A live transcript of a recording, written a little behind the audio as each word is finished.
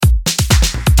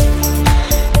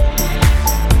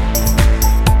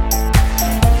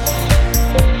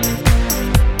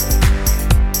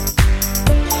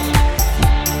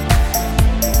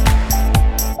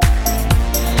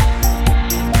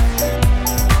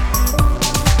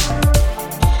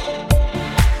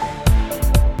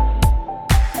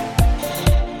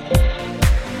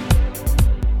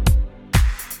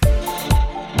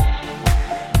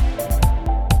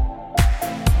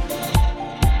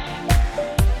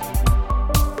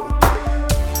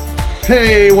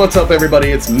Hey, what's up, everybody?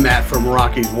 It's Matt from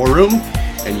Rocky's War Room,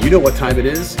 and you know what time it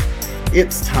is.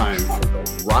 It's time for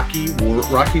the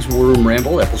Rocky's War Room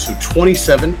Ramble, episode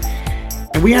 27,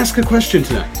 and we ask a question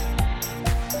tonight.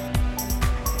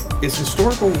 Is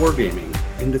historical wargaming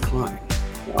in decline?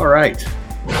 All right.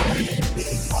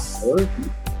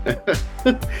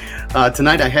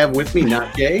 Tonight I have with me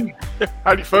Not Jay.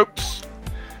 Howdy, folks.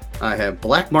 I have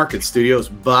Black Market Studios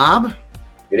Bob.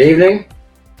 Good evening.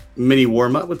 Mini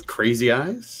Warmup with crazy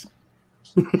eyes.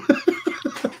 And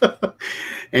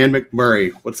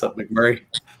McMurray. What's up, McMurray?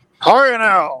 How are you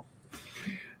now?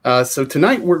 So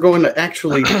tonight we're going to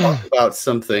actually talk about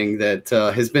something that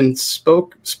has been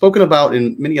spoken about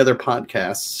in many other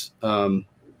podcasts. Many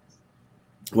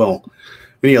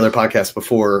other podcasts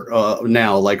before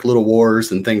now, like Little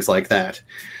Wars and things like that,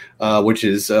 which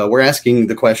is we're asking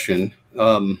the question,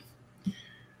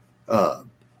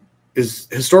 is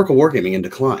historical wargaming in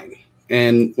decline?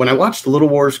 And when I watched the Little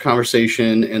Wars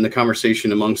conversation and the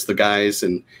conversation amongst the guys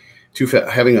and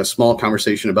having a small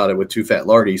conversation about it with Two Fat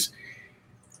Lardies,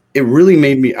 it really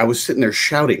made me, I was sitting there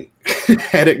shouting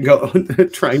at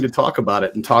it, trying to talk about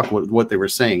it and talk what they were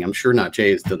saying. I'm sure Not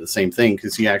Jay has done the same thing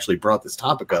because he actually brought this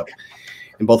topic up.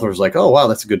 And both of us were like, oh, wow,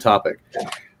 that's a good topic.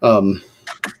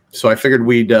 So I figured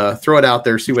we'd throw it out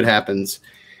there, see what happens,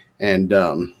 and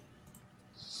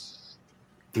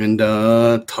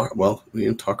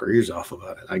talk our ears off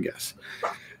about it, I guess.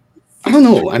 I don't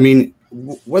know. I mean,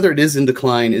 whether it is in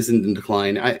decline, isn't in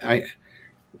decline, I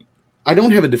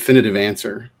don't have a definitive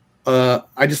answer.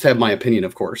 I just have my opinion,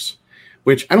 of course,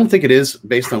 which I don't think it is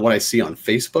based on what I see on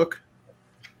Facebook.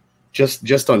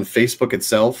 Just on Facebook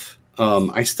itself,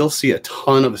 I still see a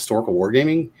ton of historical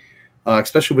wargaming,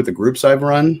 especially with the groups I've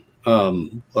run.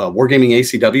 Wargaming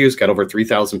ACW has got over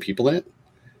 3,000 people in it.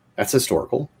 That's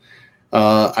historical.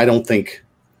 I don't think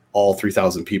all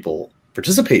 3,000 people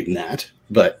participate in that,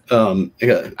 but I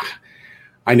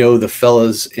know the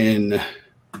fellas who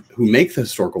make the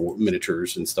historical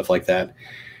miniatures and stuff like that,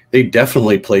 they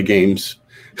definitely play games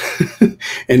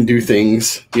and do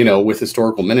things, with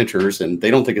historical miniatures, and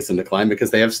they don't think it's in decline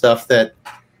because they have stuff that,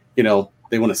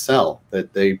 they want to sell,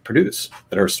 that they produce,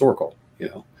 that are historical,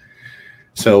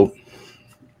 So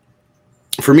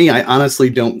for me, I honestly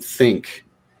don't think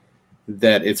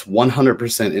that it's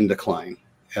 100% in decline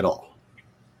at all.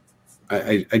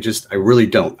 I really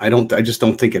don't. I just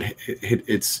don't think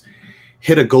it's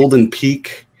hit a golden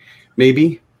peak,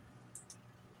 maybe.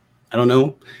 I don't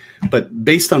know. But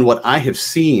based on what I have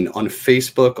seen on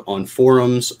Facebook, on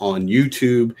forums, on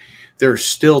YouTube, there are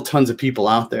still tons of people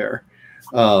out there.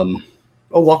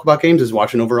 Walkabout Games is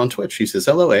watching over on Twitch. He says,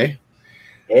 hello, eh?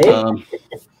 Hey.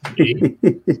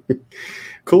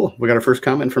 Cool. We got our first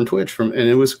comment from Twitch and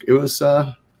it was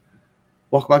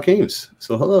Walkabout Games.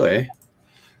 So hello, eh?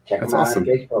 That's awesome.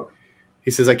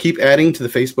 He says, I keep adding to the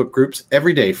Facebook groups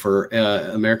every day for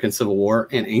American Civil War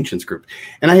and Ancients group.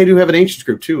 And I do have an Ancients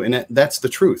group too. And that's the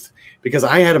truth because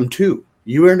I add them too.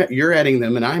 You're adding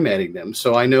them and I'm adding them.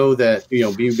 So I know that,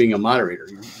 being a moderator,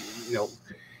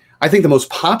 I think the most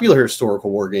popular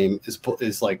historical war game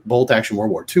is like Bolt Action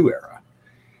World War II era.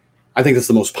 I think that's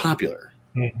the most popular.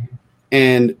 Mm-hmm.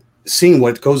 And seeing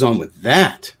what goes on with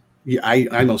that,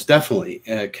 I most definitely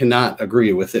cannot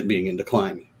agree with it being in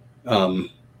decline.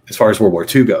 As far as World War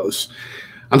II goes,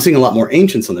 I'm seeing a lot more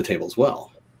Ancients on the table as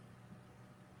well,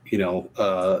 on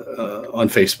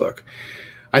Facebook.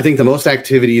 I think the most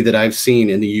activity that I've seen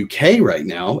in the UK right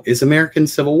now is American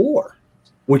Civil War,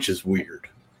 which is weird,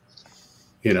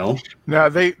 Now,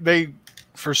 they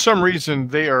for some reason,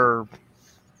 they are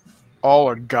all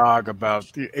agog about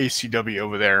the ACW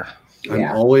over there.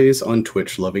 I'm always on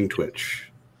Twitch, loving Twitch.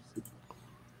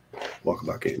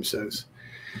 Walkabout Game says.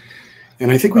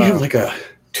 And I think we have like a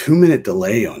 2-minute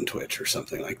delay on Twitch or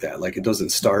something like that. Like it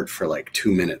doesn't start for like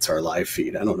 2 minutes, our live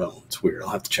feed. I don't know. It's weird. I'll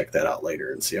have to check that out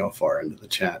later and see how far into the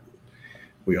chat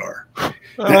we are.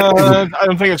 I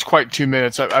don't think it's quite 2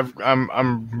 minutes.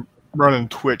 I'm running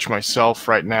Twitch myself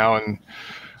right now, and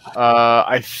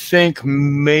I think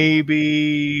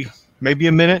maybe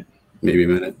a minute. Maybe a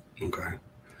minute. Okay.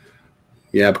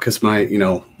 Yeah, because my,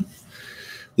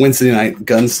 Wednesday night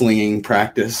gunslinging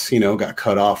practice, got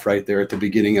cut off right there at the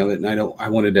beginning of it. And I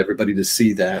wanted everybody to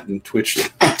see that, and Twitch,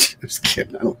 just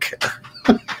kidding. I don't care.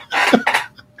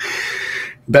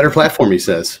 Better platform, he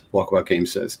says. Walkabout Game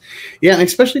says. Yeah, and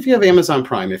especially if you have Amazon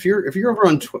Prime. If you're over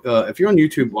on if you're on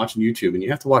YouTube watching YouTube and you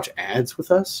have to watch ads with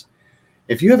us,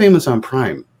 if you have Amazon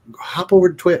Prime, hop over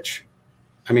to Twitch.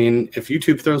 I mean, if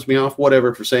YouTube throws me off,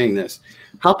 whatever, for saying this,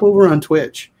 hop over on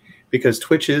Twitch. Because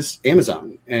Twitch is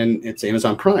Amazon and it's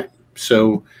Amazon Prime.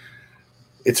 So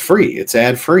it's free. It's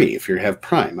ad free if you have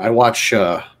Prime. I watch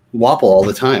Wapple all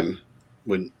the time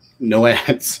with no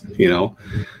ads,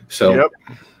 So, Yep.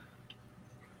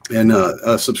 and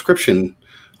a subscription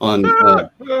on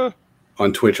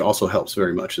Twitch also helps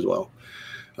very much as well.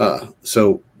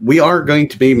 So we are going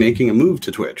to be making a move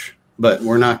to Twitch, but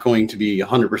we're not going to be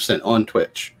 100% on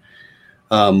Twitch.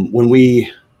 When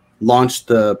we launch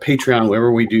the Patreon,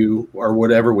 whatever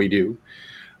we do,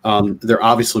 there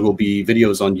obviously will be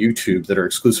videos on YouTube that are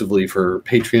exclusively for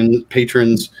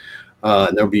patrons.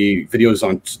 There'll be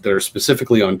videos that are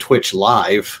specifically on Twitch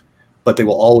live, but they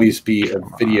will always be a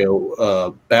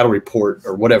video battle report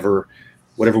or whatever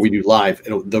we do live.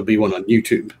 There'll be one on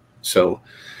YouTube. So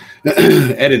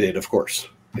edited, of course.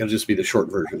 It'll just be the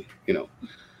short version,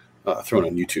 thrown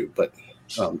on YouTube. But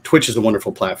Twitch is a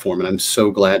wonderful platform, and I'm so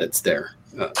glad it's there.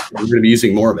 We're going to be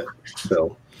using more of it.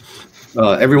 So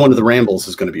every one of the rambles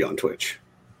is going to be on Twitch,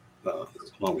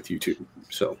 along with YouTube.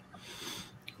 So,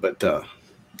 but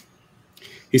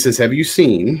he says, have you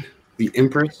seen the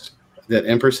Empress? That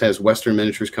Empress has Western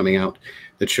miniatures coming out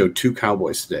that showed 2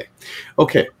 cowboys today.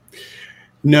 Okay.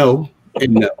 No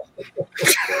and no.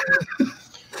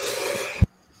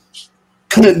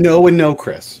 No and no,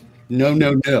 Chris.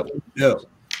 No.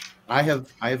 I have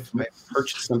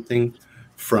purchased something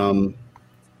from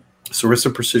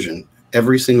Sarissa Precision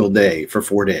every single day for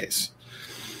 4 days.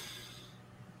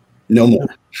 No more.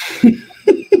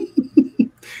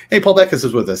 Hey, Paul Beckus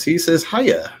is with us. He says,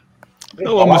 hiya.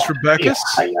 Hello, Mr. Beckus.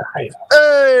 Hiya.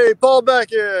 Hey, Paul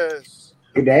Beckus.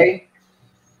 Good day.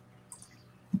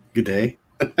 Good day.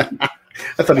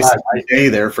 I thought he said good day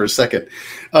there for a second.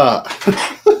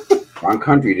 Wrong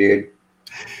country, dude.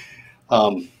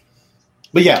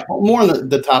 But yeah, more on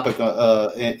the topic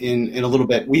in a little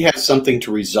bit. We have something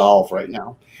to resolve right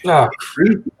now. Oh.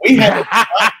 We have a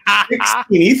top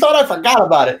 16. He thought I forgot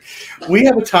about it. We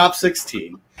have a top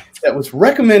 16 that was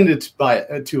recommended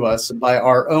to us by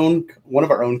one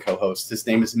of our own co-hosts. His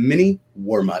name is Mini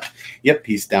Warmutt. Yep,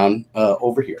 he's down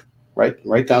over here,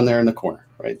 right down there in the corner,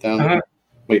 right down there.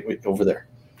 Wait, over there.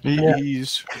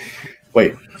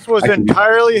 Wait. This was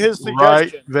entirely his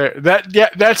suggestion. Right there.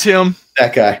 That's him.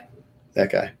 That guy.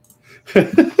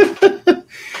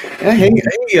 Hey,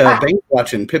 Bane's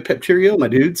watching. Pip cheerio, my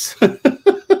dudes.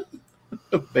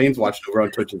 Bane's watching over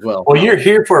on Twitch as well. Well, you're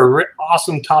here for an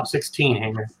awesome top 16,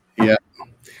 Hanger. Yeah.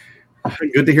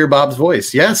 Good to hear Bob's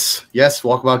voice. Yes.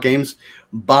 Walkabout Games.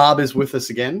 Bob is with us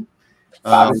again.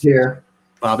 Bob is here.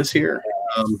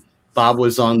 Bob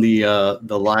was on the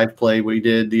live play we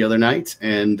did the other night,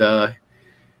 and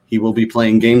he will be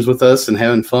playing games with us and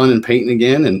having fun and painting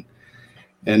again, and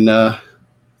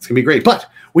it's gonna be great. But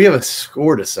we have a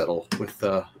score to settle with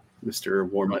Mr.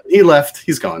 Warmutt. He left.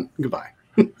 He's gone. Goodbye.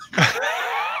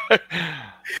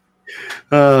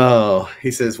 Oh, he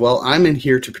says, well, I'm in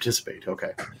here to participate.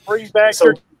 Okay. Bring back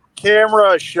your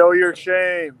camera. Show your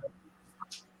shame.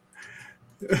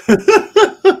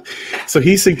 So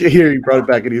here he brought it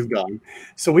back and he's gone.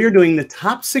 So we are doing the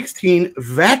top 16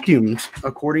 vacuums,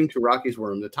 according to Rocky's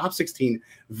Worm, the top 16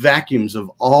 vacuums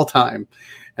of all time.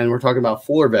 And we're talking about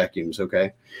floor vacuums,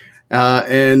 okay?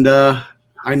 And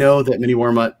I know that Mini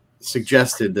Warmutt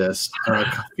suggested this a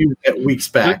few weeks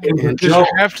back. Does it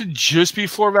have to just be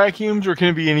floor vacuums, or can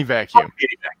it be any vacuum?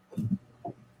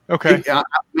 Okay.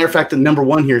 Matter of fact, the number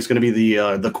one here is going to be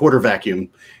the quarter vacuum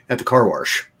at the car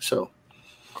wash. So,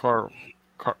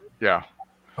 yeah.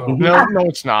 No,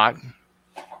 it's not.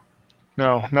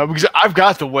 No, because I've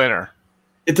got the winner.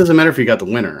 It doesn't matter if you got the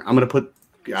winner.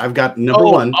 I've got number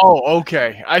one. Oh,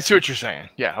 okay. I see what you're saying.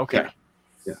 Yeah. Okay.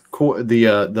 Yeah.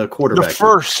 The quarter vacuum.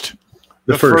 First.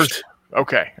 The first.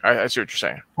 Okay, I see what you're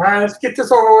saying. All right, let's get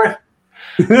this over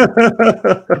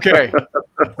with. Okay.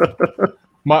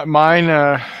 Mine,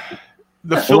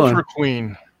 the Filter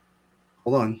Queen.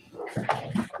 Hold on.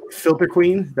 Filter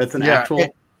Queen? That's an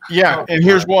actual... And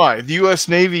here's why. The U.S.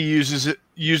 Navy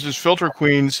uses Filter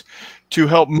Queens to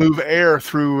help move air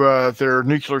through their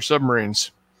nuclear submarines.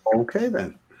 Okay,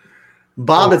 then.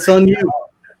 Bob, it's on you.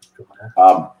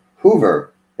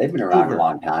 Hoover. They've been around a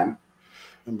long time.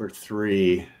 Number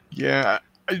 3. Yeah.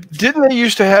 Didn't they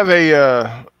used to have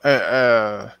an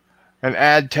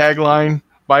ad tagline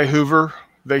by Hoover?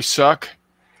 They suck.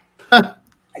 I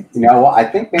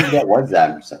think maybe that was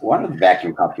them. One of the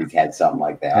vacuum companies had something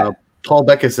like that. Paul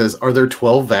Becca says, are there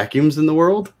 12 vacuums in the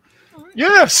world?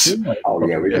 Yes. Oh,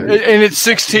 yeah. We do. And it's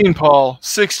 16, Paul.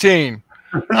 16.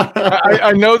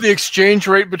 I know the exchange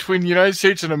rate between the United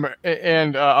States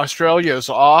and Australia is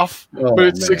off, but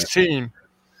it's 16.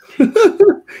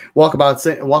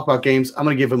 Walkabout Games. I'm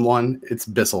going to give him one. It's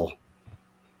Bissell.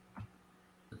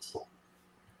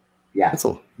 Yeah.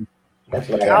 Bissell. That's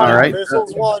what I got. All right.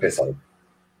 Bissell's one. Bissell.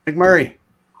 McMurray.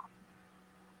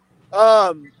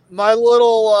 My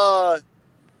little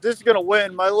this is gonna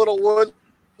win. My little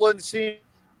woodland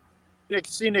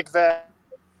scenic vac.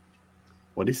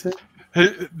 What did he say?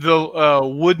 The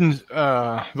wooden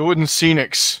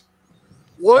scenics.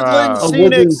 Woodland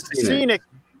Woodland scenic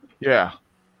Yeah.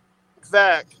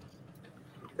 vac.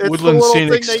 It's Woodland the little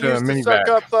Scenics, thing they use to mini suck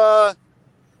vac. up.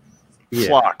 Yeah.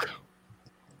 Flock.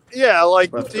 Yeah,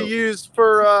 like Left to over. use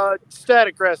for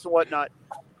static grass and whatnot.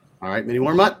 All right, Mini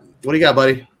Warmut. What do you got,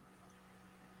 buddy?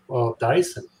 Well,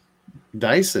 Dyson.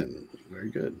 Dyson. Very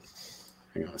good.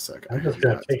 Hang on a second. I'm just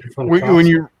gonna take it from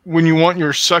the When you want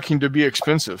your sucking to be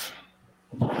expensive.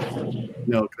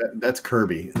 No, that's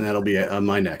Kirby, and that'll be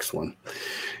my next one.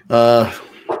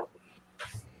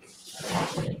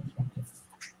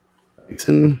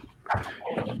 Dyson.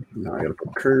 Now I gotta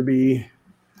put Kirby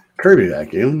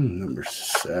vacuum number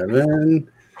 7.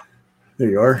 There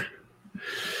you are.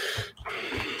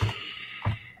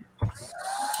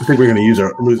 I think we're gonna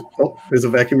lose. Oh, there's a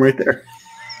vacuum right there.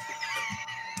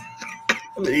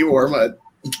 Mini Warmut,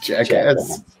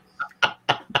 jackass.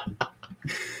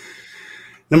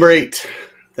 Number 8.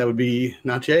 That would be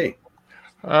not Jay.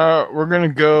 We're gonna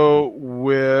go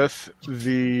with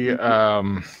the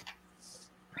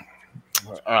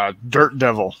Dirt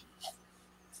Devil.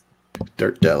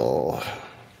 Dirt Devil.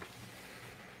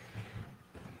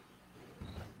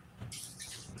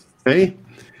 Okay.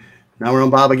 Now we're on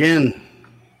Bob again.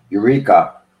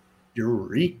 Eureka.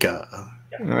 Eureka.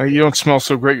 You don't smell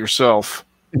so great yourself.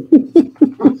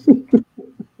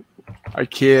 I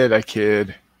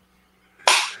kid.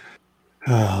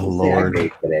 Oh, Lord.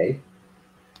 Lord. Today.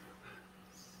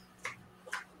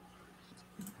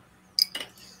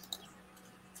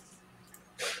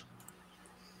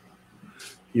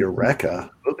 Eureka.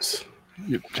 Oops.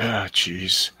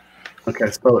 Jeez. Okay, I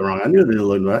spelled it wrong. I knew they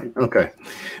looked right. Okay.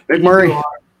 Big Murray.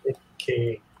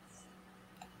 Okay.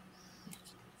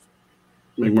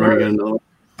 Big Murray got another one.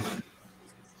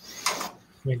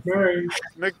 McMurray.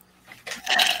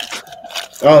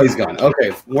 Oh, he's gone.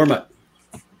 Okay, warm up.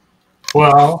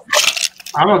 Well,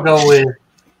 I'm gonna go with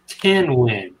Tin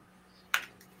Win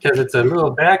because it's a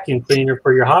little vacuum cleaner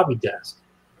for your hobby desk.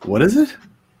 What is it?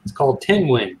 It's called Tin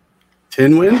Win.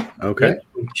 Tin Win? Okay.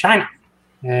 From China,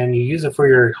 and you use it for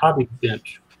your hobby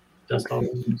bench. Dust all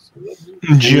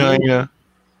China.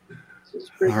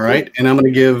 All right. And I'm going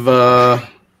to give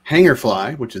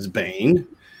Hangerfly, which is Bane,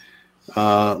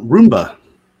 Roomba.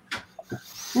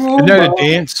 Isn't that a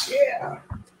dance? Yeah.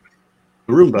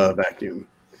 Roomba vacuum.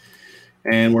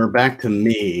 And we're back to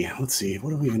me. Let's see. What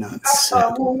do we not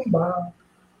said?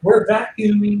 We're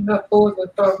vacuuming the floor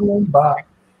with the Roomba.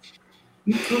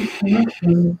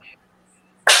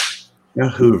 Yeah,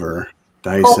 Hoover,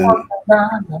 Dyson,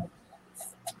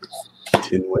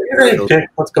 Tin Win, Okay,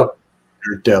 let's go.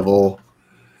 Dirt Devil.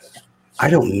 I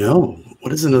don't know.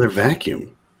 What is another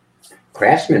vacuum?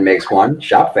 Craftsman makes one.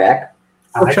 Shop vac.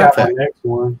 I Shop got vac. my next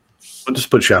one. We'll just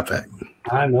put Shop Vac.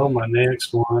 I know my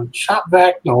next one. Shop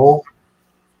vac, no.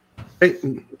 Hey,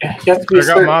 You have to be I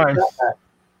got mine. Shop vac.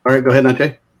 all right, go ahead,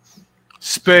 Nate.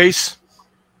 Space.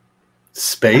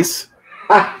 Space?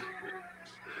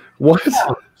 What?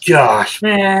 Gosh,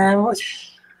 man. What?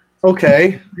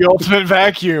 Okay. The ultimate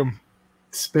vacuum.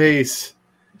 Space.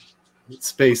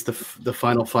 Space, the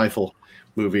final Feifel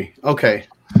movie. Okay.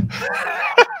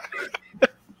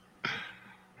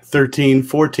 13,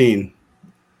 14.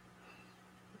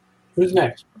 Who's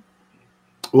next?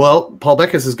 Well, Paul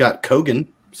Beckus has got Kogan,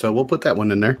 so we'll put that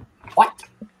one in there. What?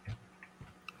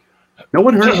 No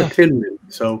one heard of a Tin Man,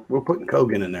 so we're putting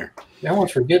Kogan in there. That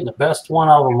one's forgetting the best one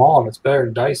out of them all, and it's better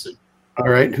than Dyson. All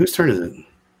right, whose turn is it?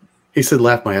 He said,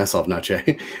 "Laugh my ass off, not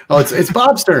Jay." Oh, it's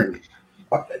Bob's turn.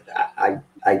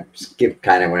 I skipped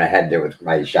kind of when I had there with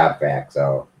my shop vac.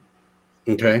 So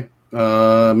Okay,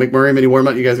 McMurray, Mini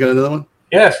Warmut, you guys got another one?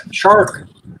 Yes, Shark.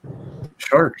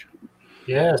 Shark.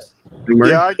 Yes. McMurray?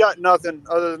 Yeah, I got nothing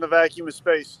other than the vacuum of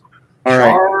space. All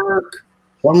right, Shark.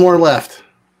 one more left.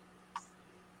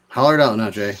 Holler it out,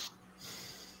 not Jay.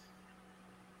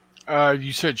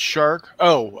 You said shark.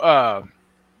 Oh,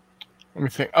 let me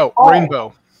think. Oh, Oh.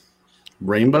 rainbow.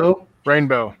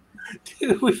 Rainbow.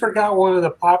 Dude, we forgot one of the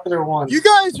popular ones. You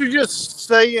guys are just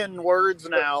saying words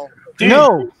now. Dude,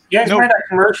 No. You guys No. remember that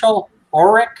commercial?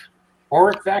 Oric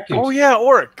vacuums. Oh yeah,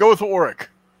 Oric. Go with Oric.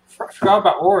 Forgot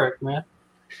about Oric, man.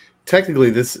 Technically,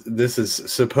 this is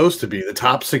supposed to be the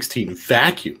top 16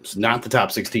 vacuums, not the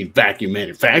top 16 vacuum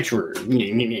manufacturers.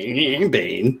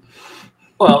 Bane.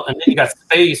 Well, and then you got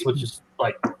Space, which is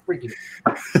like freaking.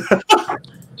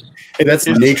 Hey, that's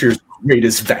nature's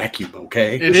greatest vacuum,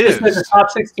 okay? It This is. the top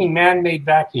 16 man-made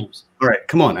vacuums. All right,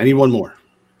 come on. I need one more.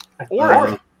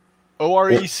 Oric.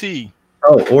 OREC.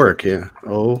 Oh, Oric, yeah.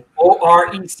 Oh,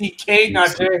 ORECK,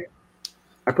 not J.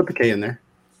 I put the K in there.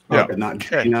 Yeah. But not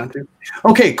Okay. J, not to.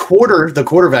 Okay, the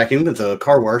quarter vacuum, the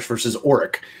car wash versus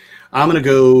Oric. I'm going to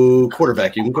go quarter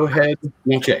vacuum. Go ahead,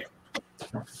 not J.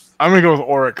 I'm gonna go with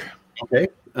Oric. Okay,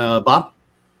 Bob?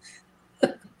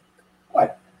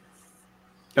 What?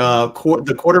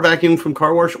 The quarter vacuum from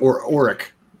car wash or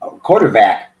Oric? Oh,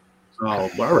 quarterback. Oh,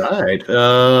 all right.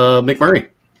 McMurray.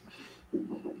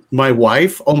 My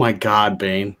wife? Oh, my God,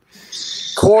 Bane.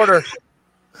 Quarter.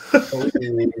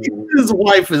 His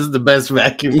wife is the best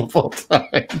vacuum of all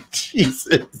time.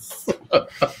 Jesus.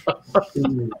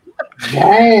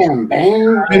 Damn,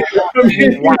 man. What are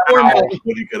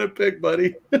you going to pick,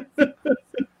 buddy?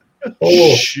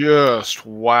 Oh, Just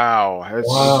wow. That's,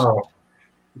 wow.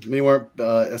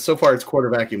 So far, it's quarter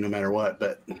vacuum no matter what,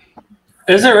 but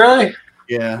Is it really?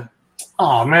 yeah.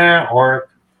 Oh, man. Or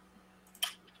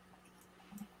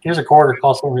here's a quarter.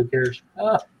 Call someone who cares.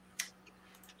 All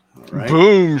right.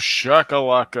 Boom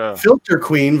shakalaka. Filter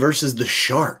Queen versus the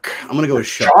Shark. I'm going to go with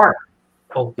Shark. Shark.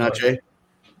 Oh, Not Jay.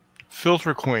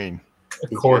 Filter Queen.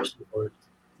 Of course.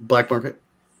 Black Market.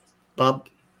 Bob.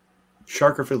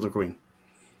 Shark or Filter Queen?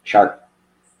 Shark.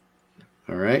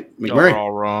 All right. Y'all McMurray. are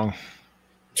all wrong.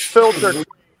 Filter.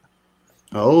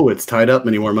 Oh, it's tied up.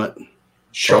 Mini Warm-Up.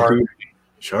 Shark.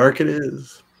 Shark it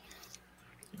is.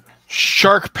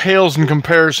 Shark pales in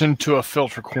comparison to a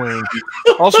Filter Queen.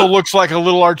 Also looks like a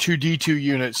little R2D2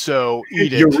 unit, so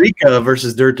eat it. Eureka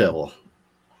versus Dirt Devil.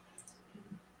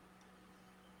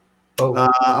 Oh,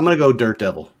 I'm going to go Dirt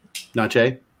Devil. Not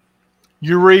Jay?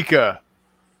 Eureka.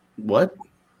 What?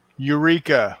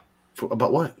 Eureka.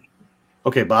 About what?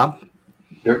 Okay, Bob.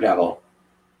 Dirt Devil.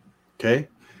 Okay.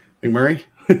 McMurray?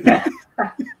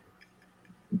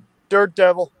 Dirt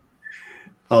Devil.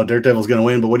 Oh, Dirt Devil's going to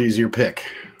win, but what is your pick?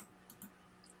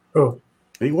 oh.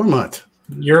 Any Warmut?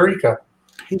 Eureka.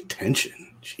 Pay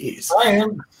attention. Jeez. I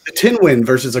am. A Tin Win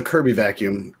versus a Kirby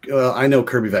Vacuum. I know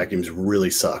Kirby Vacuums really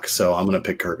suck, so I'm going to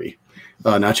pick Kirby.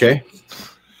 Not Jay?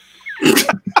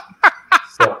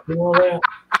 So, you know that?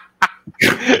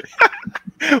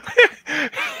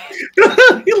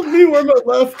 Any Warmut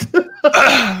left?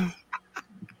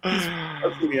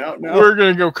 That's me out now. We're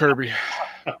gonna go Kirby.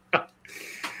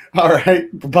 All right,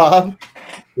 Bob.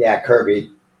 Yeah,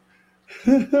 Kirby.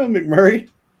 McMurray.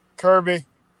 Kirby.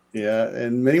 Yeah,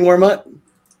 and Mini Warmut.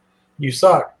 You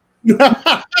suck.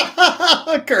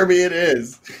 Kirby it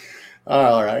is.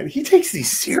 All right. He takes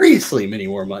these seriously, Mini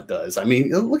Warmut does. I mean,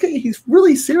 look at he's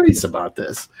really serious about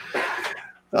this.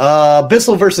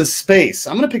 Bissell versus Space.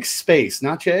 I'm gonna pick Space,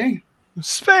 not Jay.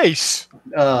 Space.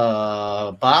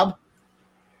 Bob.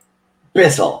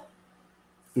 Bissell.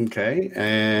 Okay.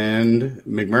 And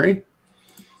McMurray.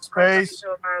 Space.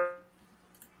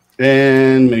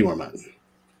 And Mini Warmut.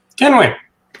 Kenway.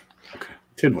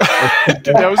 Tin Win.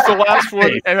 That was the last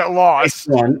one, and it lost.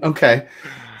 Space one. Okay.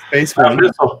 Space one.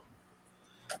 Bissell.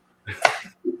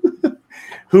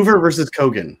 Hoover versus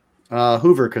Kogan.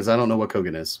 Hoover, because I don't know what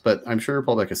Kogan is, but I'm sure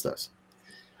Paul Beckus does.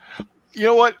 You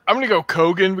know what? I'm going to go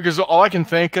Kogan because all I can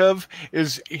think of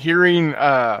is hearing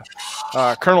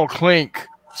Colonel Klink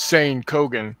saying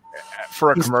Kogan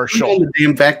for a commercial. On the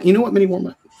damn fact, you know what? Mini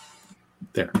Warmut.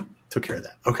 There, took care of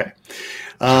that. Okay.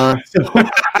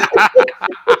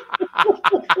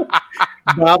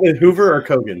 Bob and Hoover or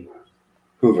Kogan?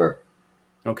 Hoover.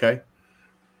 Okay.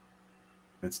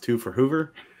 That's 2 for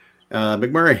Hoover.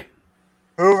 McMurray.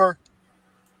 Hoover.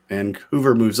 And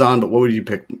Hoover moves on, but what would you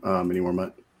pick, Mini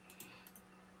Warmut?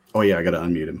 Oh, yeah, I got to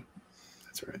unmute him.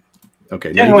 That's right.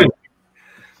 Okay. Kenway.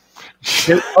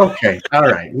 Okay. All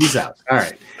right. He's out. All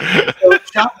right. So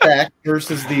Shop Vac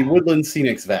versus the Woodland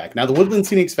Scenics Vac. Now, the Woodland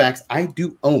Scenics Vacs I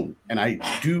do own, and I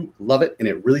do love it, and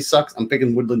it really sucks. I'm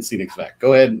picking Woodland Scenics Vac.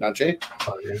 Go ahead, Najee.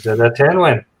 Oh, is it a 10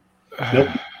 win? Nope.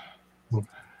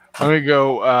 I'm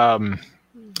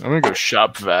gonna go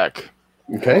Shop Vac.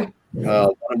 Okay.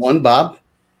 1-1, Bob.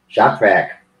 Shop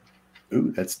Vac.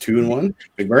 Ooh, that's 2-1.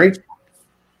 McMurray.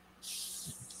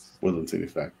 Woodland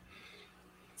Scenics Vac.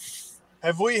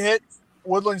 Have we hit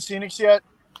Woodland Scenics yet?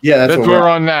 Yeah, that's That's what what we're we're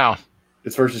on. on now.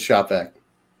 It's versus Shop Vac.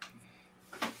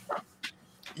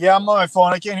 Yeah, I'm on my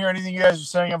phone. I can't hear anything you guys are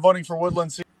saying. I'm voting for Woodland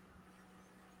Scenics.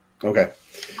 Okay.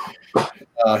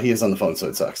 He is on the phone, so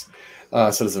it sucks.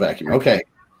 So does the vacuum. Okay.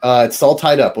 It's all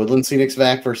tied up. Woodland Scenics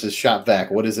Vac versus Shop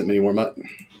Vac. What is it, Mini Warmut?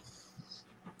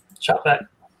 Shop that.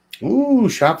 Ooh,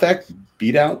 Shop Vac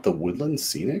beat out the Woodland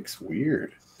Scenics?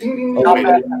 Weird. Oh, Shop wait.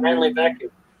 that. Manly vacuum.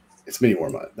 It's Mini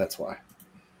Warmut. That's why.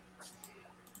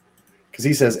 Because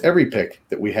he says every pick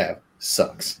that we have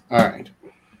sucks. All right.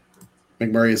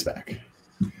 McMurray is back.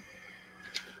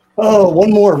 Oh,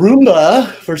 one more.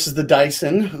 Roomba versus the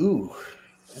Dyson. Ooh.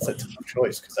 That's a tough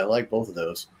choice because I like both of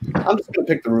those. I'm just going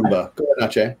to pick the Roomba. Go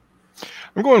ahead, Nache.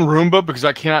 I'm going Roomba because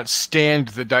I cannot stand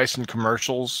the Dyson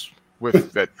commercials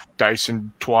with that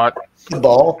Dyson twat. The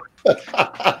ball.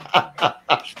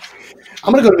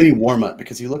 I'm going to go to Mini Warm-Up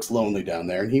because he looks lonely down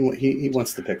there, and he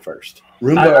wants to pick first.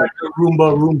 Roomba. I like the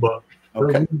Roomba.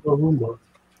 Okay. Roomba.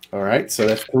 All right, so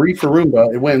that's 3 for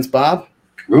Roomba. It wins. Bob?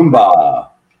 Roomba.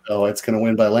 Oh, it's going to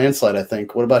win by landslide, I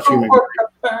think. What about you,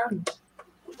 McMurray?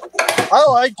 I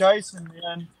like Dyson,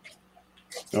 man.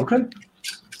 Okay.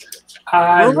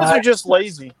 Roombas are just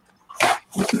lazy.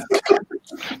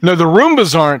 No, the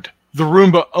Roombas aren't. The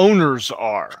Roomba owners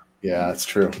are. Yeah, that's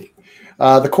true.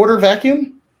 The quarter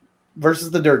vacuum versus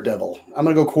the Dirt Devil. I'm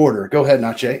going to go quarter. Go ahead,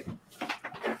 Nache.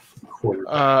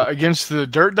 Against the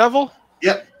Dirt Devil?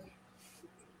 Yep.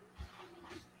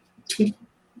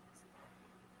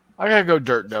 I gotta go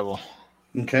Dirt Devil.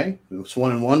 Okay. It's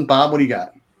 1-1. Bob, what do you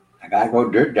got? I gotta go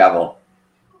Dirt Devil.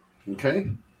 Okay.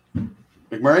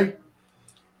 McMurray?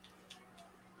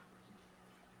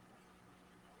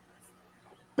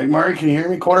 McMurray, can you hear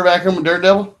me? Quarter vacuum with Dirt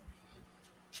Devil?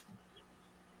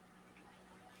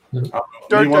 Dirt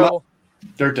Devil.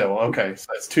 Dirt Devil. Okay. So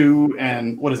that's 2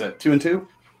 and what is that? 2 and 2?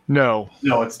 No.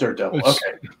 No, it's Dirt Devil.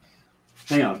 Okay.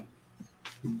 Hang on.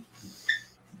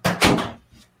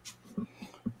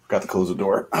 Got to close the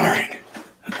door. All right.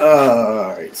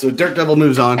 All right. So Dirt Devil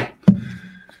moves on. All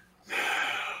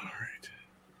right.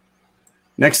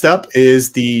 Next up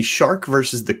is the Shark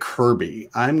versus the Kirby.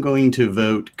 I'm going to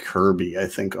vote Kirby, I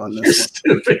think, on this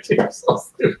one. Stupid. You're so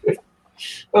stupid.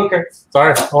 Okay.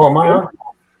 Sorry. Oh, am I on?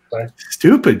 Sorry.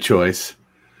 Stupid choice.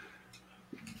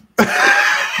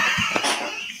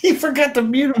 He forgot to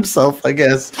mute himself, I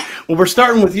guess. Well, we're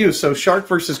starting with you. So Shark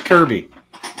versus Kirby.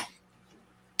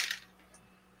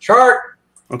 Shark.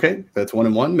 Okay, that's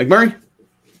 1-1. McMurray?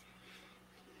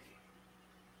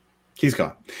 He's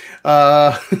gone.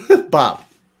 Bob?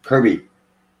 Kirby.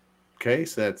 Okay,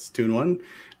 so that's 2-1.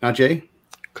 Not Jay?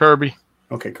 Kirby.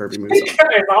 Okay, Kirby moves You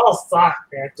guys all suck,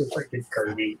 man. Just freaking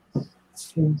Kirby.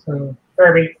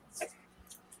 Kirby.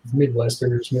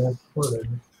 Midwesterners, man. Whatever.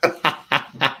 on.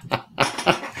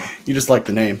 You just like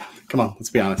the name. Come on, let's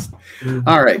be honest.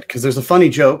 All right, because there's a funny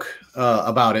joke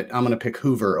about it. I'm going to pick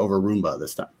Hoover over Roomba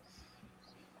this time.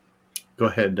 Go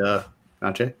ahead,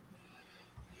 Nache.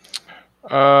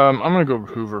 I'm gonna go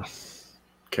Hoover.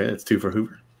 Okay, that's 2 for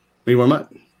Hoover. Me warm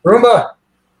up. Roomba.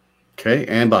 Okay,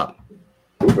 and Bob.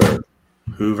 Hoover.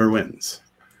 Hoover wins.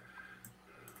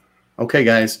 Okay,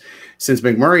 guys. Since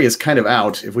McMurray is kind of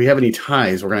out, if we have any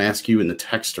ties, we're going to ask you in the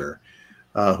texter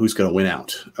who's going to win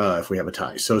out if we have a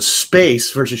tie. So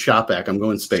Space versus Shopback. I'm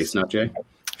going Space, not Jay.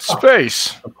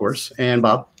 Space. Of course. And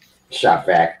Bob. Shot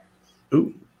back.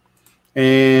 Ooh.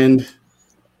 And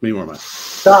me more money.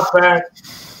 Stop back.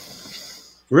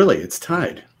 Really, it's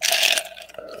tied.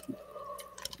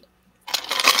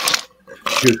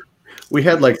 Dude, we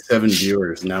had like 7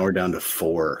 viewers. Now we're down to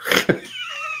 4.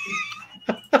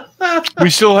 We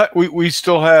still have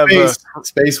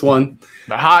Space 1.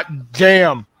 the hot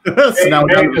damn. So now we're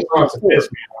down Just to wants to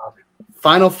piss me off.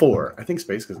 final 4. I think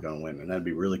Space is going to win, and that'd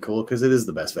be really cool because it is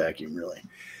the best vacuum, really.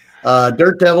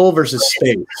 Dirt Devil versus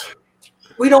Space.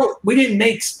 We didn't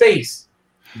make space.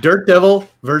 Dirt Devil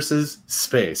versus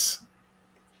Space.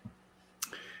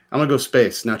 I'm going to go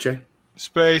Space, not Jay.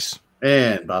 Space.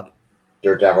 And Bob.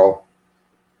 Dirt Devil.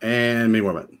 And me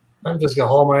warm. I'm just gonna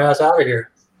haul my ass out of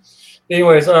here.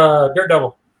 Anyways, Dirt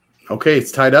Devil. Okay,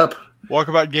 it's tied up.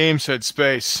 Walkabout Game said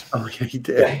Space. Oh, yeah, he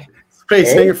did.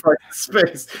 Space, hang your fucking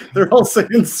Space. They're all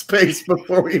saying Space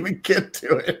before we even get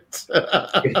to it.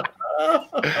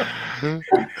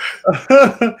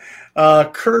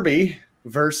 Kirby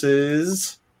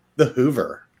versus the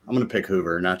Hoover. I'm going to pick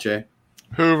Hoover, not Jay.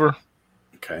 Hoover.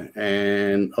 Okay,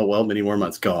 and Mini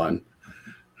Wormut's gone.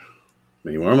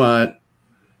 Mini Wormut.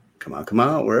 Come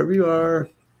on, wherever you are.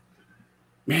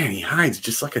 Man, he hides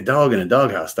just like a dog in a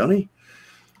doghouse, don't he?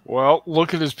 Well,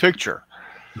 look at his picture.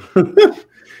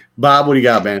 Bob, what do you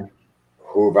got, man?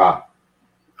 Hoover.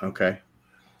 Okay.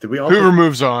 Did we all Hoover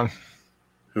moves on.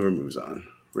 Hoover moves on,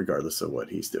 regardless of what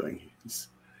he's doing. He's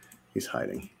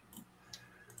hiding.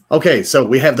 Okay, so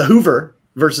we have the Hoover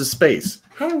versus Space.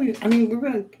 How do we? I mean, we're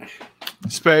gonna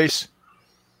Space.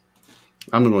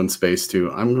 I'm going Space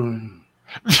too. I'm going.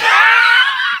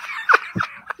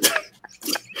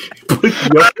 Put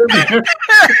you up there.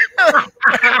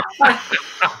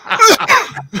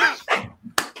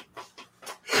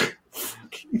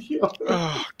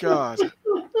 Oh God!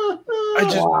 I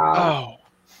just Wow.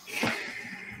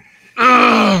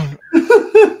 I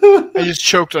just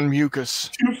choked on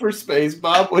mucus. 2 for Space.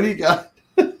 Bob, what do you got?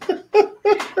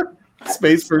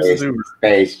 Space versus Uber.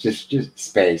 Space, just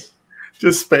space.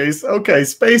 Just space. Okay,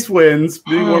 space wins.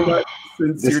 Many more months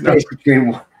since The you're not. space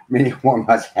between many more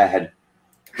months had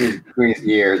between his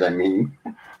ears. I mean,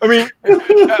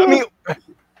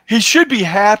 he should be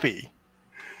happy.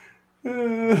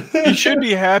 He should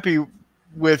be happy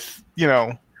with, you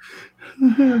know.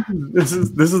 This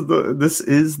is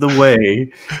the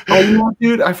way. Oh no,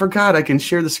 dude, I forgot I can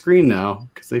share the screen now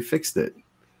because they fixed it.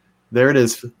 There it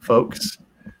is, folks.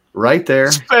 Right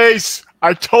there. Space.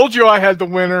 I told you I had the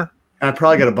winner. I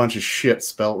probably got a bunch of shit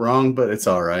spelt wrong, but it's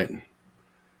all right.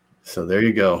 So there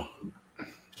you go.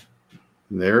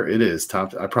 There it is.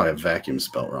 Top. I probably have vacuum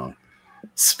spelt wrong.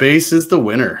 Space is the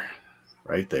winner.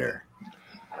 Right there.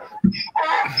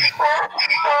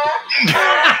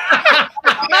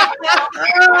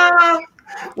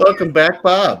 Welcome back,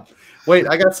 Bob. Wait,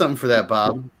 I got something for that,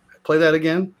 Bob. Play that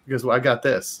again because I got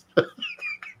this.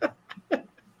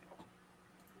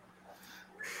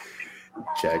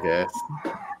 Jackass.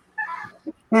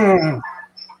 No,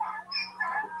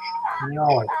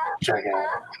 check out.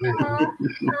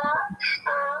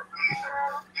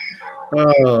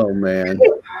 Oh man.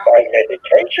 By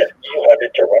medication, you are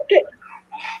interrupted.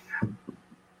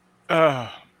 All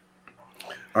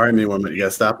right, me one minute. You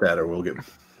gotta stop that, or we'll get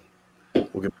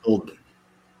pulled.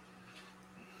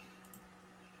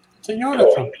 So you're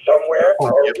Going somewhere.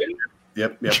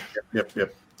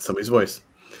 Yep. Somebody's voice.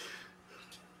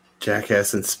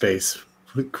 Jackass in space.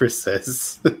 Chris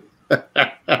says.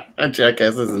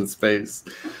 Jackasses in space.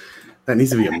 That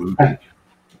needs to be a movie.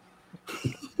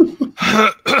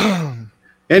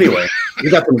 Anyway, we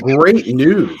got some great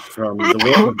news from the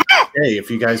world of today. If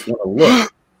you guys want to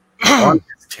look, on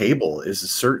his table is a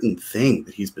certain thing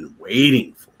that he's been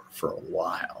waiting for a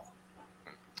while.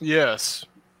 Yes.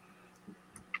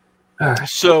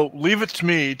 So leave it to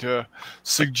me to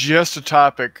suggest a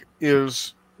topic.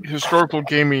 Is historical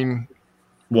gaming,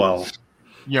 Well,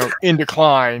 in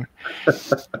decline?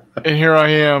 And here I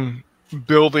am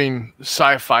building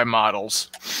sci-fi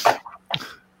models.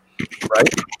 right?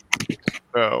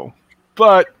 So,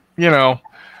 but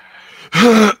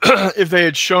if they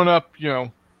had shown up,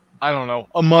 I don't know,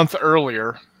 a month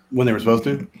earlier. When they were supposed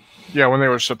to? Yeah, when they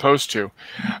were supposed to.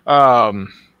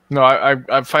 No,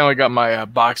 I finally got my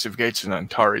box of Gates and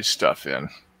Antares stuff in.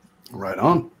 Right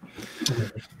on.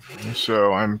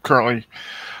 So I'm currently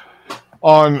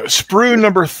on sprue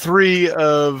number 3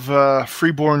 of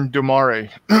Freeborn Domare,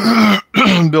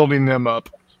 building them up.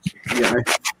 Yeah, I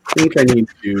think I need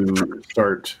to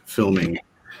start filming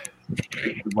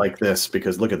like this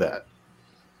because look at that.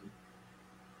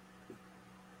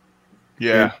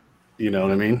 Yeah. You know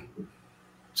what I mean?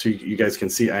 So you guys can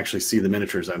actually see the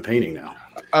miniatures I'm painting now.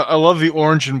 I love the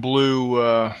orange and blue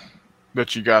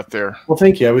that you got there. Well,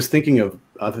 thank you. I was thinking of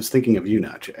you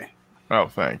now, Jay. Oh,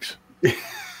 thanks.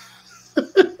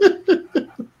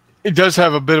 It does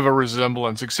have a bit of a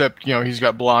resemblance, except he's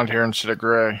got blonde hair instead of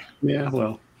gray. Yeah,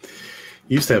 well,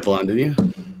 you used to have blonde, didn't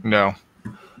you? No.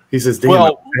 He says, "Damn,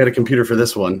 I had a computer for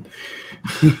this one."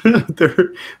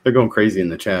 They're going crazy in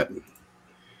the chat.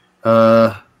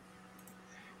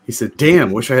 He said,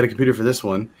 "Damn, wish I had a computer for this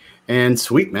one." And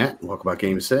Sweet Matt, Walkabout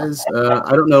Games says,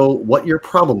 "I don't know what your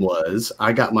problem was.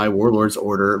 I got my Warlords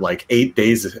order like 8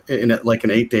 days in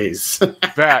 8 days."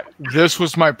 This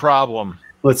was my problem.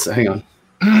 Let's hang on.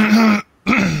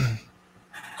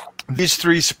 These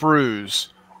 3 sprues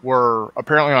were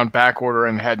apparently on back order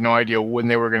and had no idea when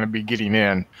they were going to be getting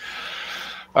in.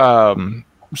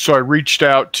 So I reached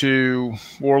out to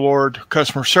Warlord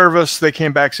customer service. They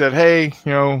came back, said, "Hey,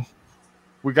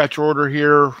 we got your order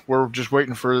here. We're just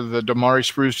waiting for the Domare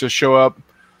sprues to show up.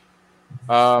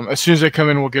 As soon as they come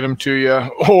in, we'll get them to you,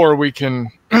 or we can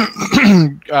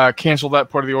cancel that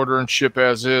part of the order and ship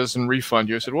as is and refund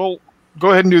you." I said, "Well,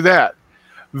 go ahead and do that."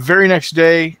 Very next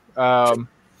day,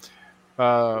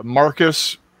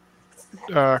 Marcus,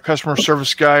 customer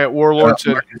service guy at Warlord,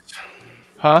 said,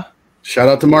 "Huh?" Shout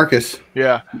out to Marcus.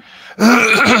 Yeah.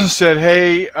 Said,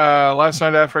 "Hey, last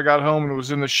night after I got home and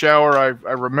was in the shower, I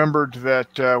remembered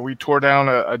that we tore down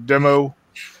a demo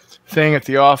thing at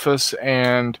the office,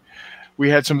 and we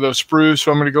had some of those sprues,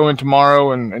 so I'm going to go in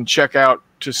tomorrow and check out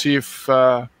to see if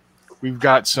we've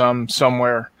got some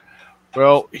somewhere."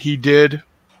 Well, he did,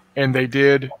 and they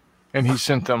did, and he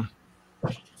sent them.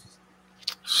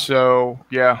 So,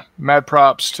 yeah, mad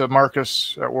props to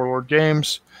Marcus at Warlord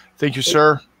Games. Thank you,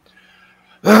 sir.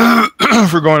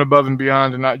 For going above and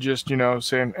beyond and not just,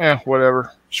 saying,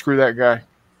 whatever, screw that guy.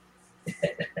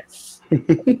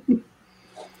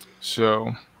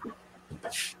 So,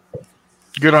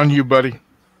 good on you, buddy.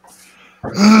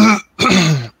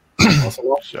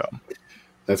 So,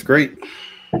 that's great.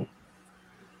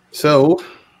 So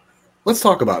let's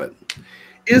talk about it.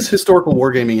 Is historical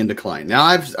wargaming in decline? Now,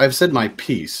 I've said my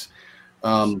piece,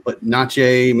 but not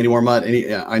Jay, Mini War Mutt.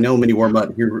 I know Mini War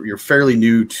Mutt. You're fairly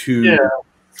new to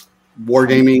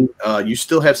wargaming. You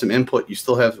still have some input. You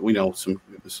still have some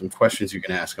questions you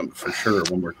can ask them for sure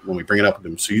when we bring it up with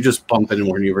them. So you just bump in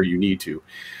whenever you need to.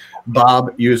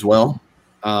 Bob, you as well.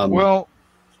 Well,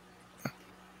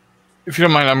 if you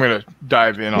don't mind, I'm going to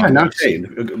dive in on not this. Jay,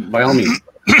 by all means.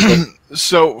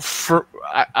 So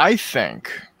I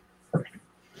think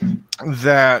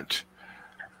that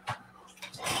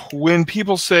when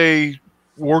people say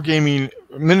wargaming,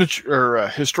 miniature or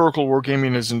historical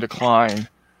wargaming is in decline,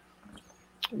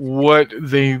 what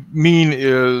they mean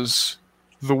is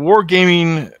the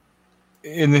wargaming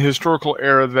in the historical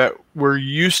era that we're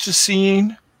used to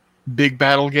seeing, big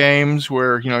battle games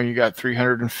where you got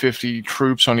 350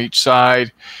 troops on each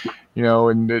side,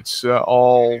 and it's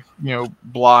all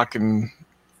block and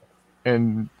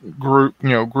group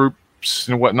groups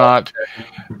and whatnot.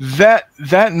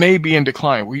 That may be in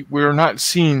decline. We're not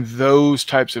seeing those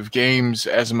types of games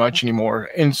as much anymore,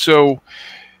 and so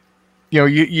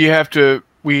you have to.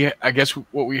 I guess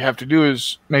what we have to do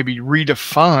is maybe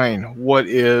redefine what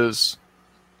is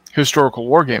historical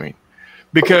wargaming.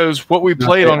 Because what we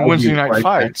played on Wednesday Night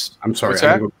Fights. I'm sorry.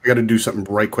 I got to do something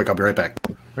right quick. I'll be right back.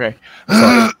 Okay.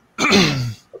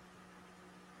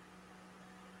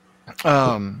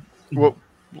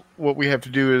 What we have to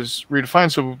do is redefine.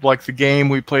 So, like the game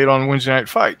we played on Wednesday Night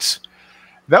Fights,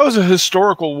 that was a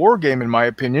historical war game, in my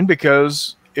opinion,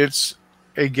 because it's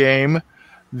a game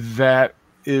that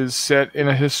is set in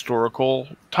a historical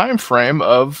time frame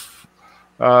of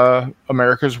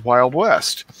America's Wild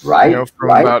West. Right.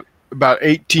 From about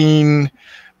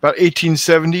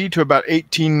 1870 to about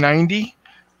 1890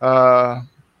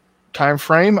 time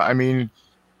frame. I mean,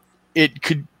 it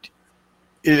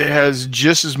has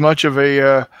just as much of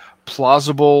a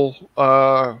plausible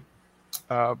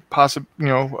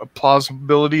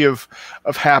plausibility of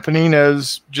happening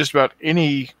as just about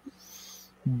any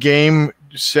game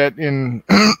set in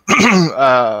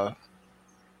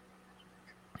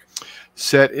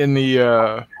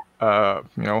the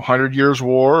 100 Years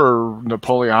War or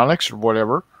Napoleonics or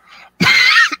whatever.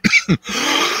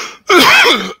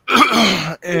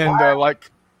 And like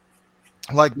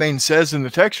Bain says in the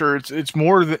texture, it's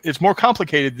more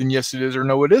complicated than yes it is or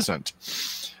no it isn't.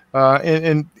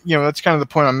 And that's kind of the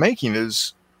point I'm making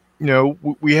is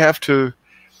we have to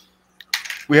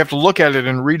look at it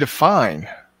and redefine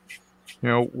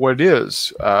what it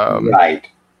is. Right.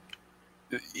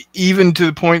 Even to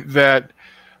the point that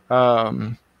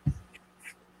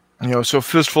so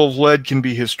Fistful of Lead can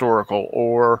be historical,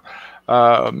 or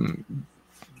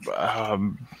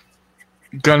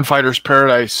Gunfighter's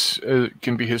Paradise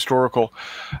can be historical.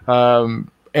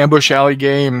 Ambush Alley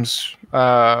Games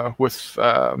with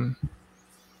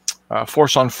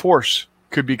Force on Force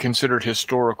could be considered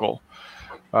historical.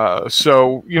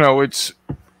 So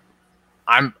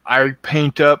I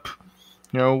paint up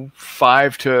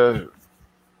 5 to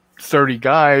 30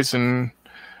 guys, and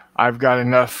I've got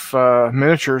enough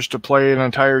miniatures to play an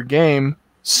entire game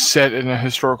set in a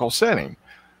historical setting.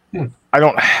 I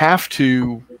don't have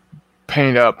to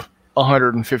paint up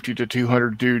 150 to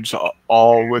 200 dudes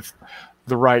all with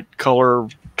the right color,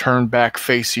 turned back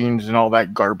facings, and all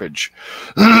that garbage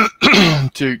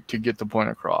to get the point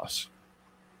across.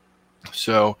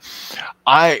 So,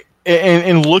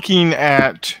 in looking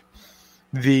at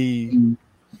the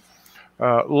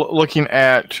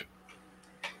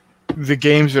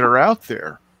games that are out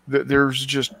there, there's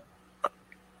just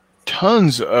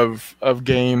tons of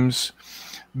games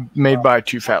made by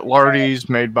Two Fat Lardies,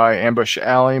 made by Ambush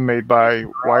Alley, made by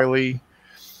Wiley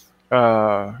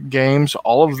Games.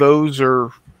 All of those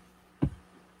are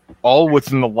all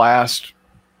within the last,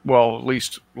 at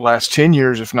least last 10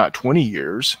 years, if not 20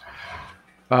 years.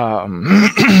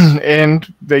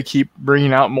 And they keep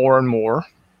bringing out more and more.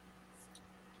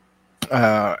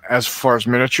 As far as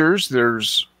miniatures,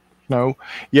 there's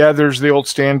the old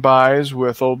standbys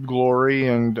with Old Glory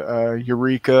and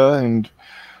Eureka and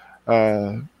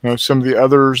some of the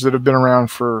others that have been around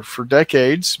for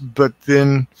decades. But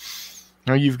then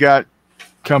you've got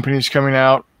companies coming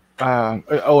out.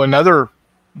 Another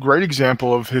great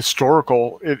example of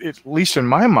historical, at least in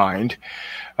my mind,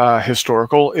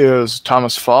 historical is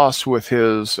Thomas Foss with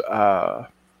his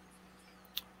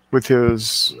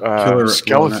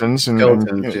skeletons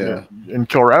and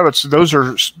kill rabbits. Those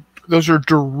are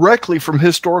directly from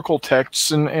historical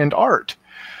texts and art.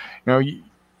 It's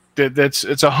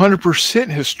 100%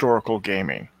 historical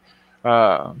gaming.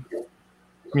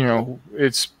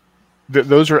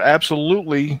 Those are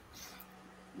absolutely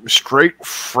straight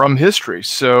from history.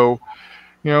 So,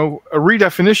 a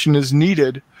redefinition is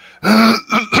needed,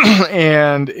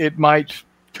 and it might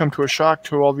come to a shock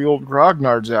to all the old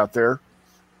grognards out there.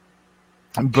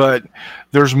 But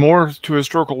there's more to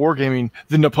historical wargaming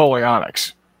than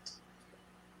Napoleonics.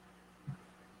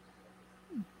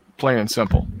 Plain and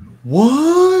simple.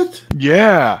 What?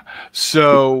 Yeah.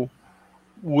 So,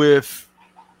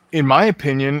 in my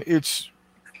opinion, it's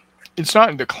not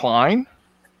in decline.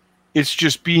 It's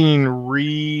just being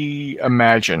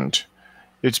reimagined.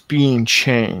 It's being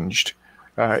changed.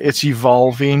 It's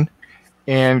evolving,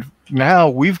 and now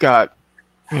we've got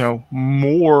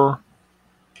more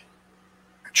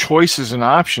choices and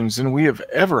options than we have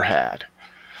ever had.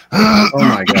 Oh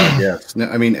my God! Yes.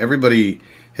 I mean, everybody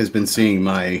has been seeing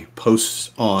my posts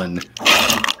on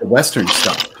the Western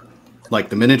stuff, like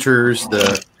the miniatures,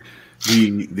 the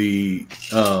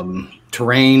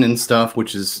terrain and stuff,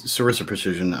 which is Sarissa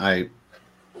Precision. I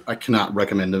cannot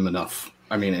recommend them enough.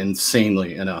 I mean,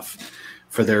 insanely enough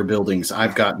for their buildings.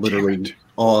 I've got literally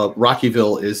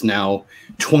Rockyville is now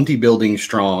 20 buildings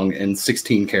strong and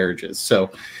 16 carriages. So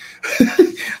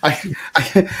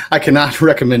I cannot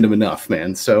recommend them enough,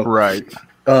 man. So right.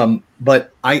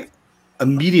 But I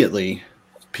immediately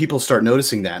people start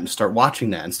noticing that and start watching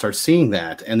that and start seeing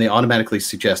that, and they automatically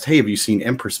suggest, hey, have you seen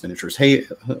Empress miniatures? Hey,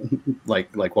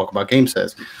 like Walkabout Game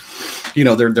says,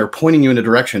 they're pointing you in a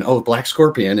direction. Oh, Black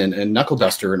Scorpion and Knuckle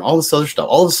Duster and all this other stuff.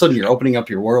 All of a sudden, you're opening up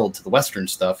your world to the Western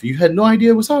stuff. You had no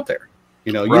idea was out there.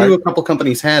 You knew a couple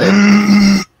companies had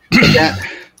it, but that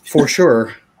for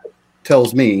sure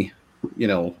tells me,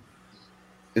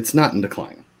 it's not in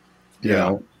decline. You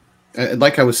know,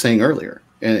 like I was saying earlier,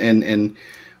 and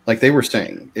like they were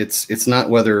saying, it's not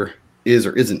whether is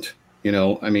or isn't.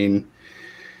 I mean,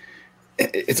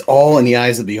 it's all in the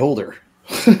eyes of the beholder.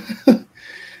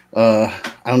 I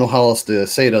don't know how else to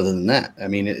say it other than that. I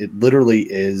mean, it literally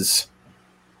is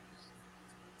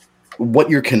what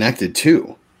you're connected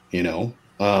to. Gosh,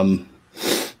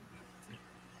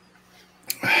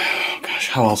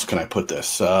 how else can I put this?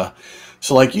 So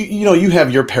like you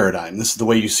have your paradigm. This is the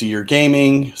way you see your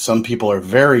gaming. Some people are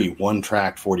very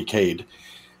one-track 40K'd.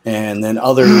 And then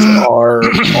others are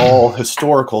all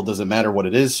historical. Doesn't matter what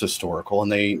it is historical,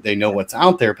 and they know what's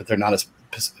out there, but they're not a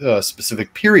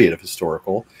specific period of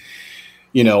historical.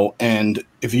 And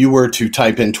if you were to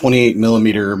type in 28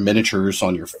 millimeter miniatures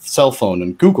on your cell phone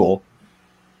and Google,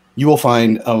 you will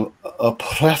find a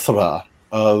plethora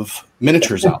of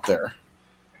miniatures out there.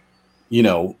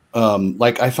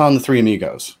 Like I found the Three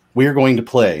Amigos. We are going to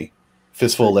play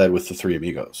Fistful of Lead with the Three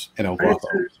Amigos in El Guapo.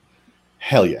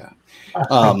 Hell yeah.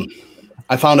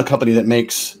 I found a company that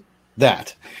makes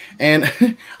that, and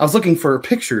I was looking for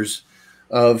pictures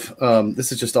of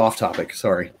this is just off topic,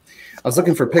 sorry. I was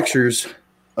looking for pictures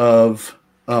of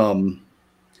nuns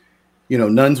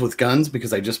with guns,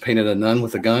 because I just painted a nun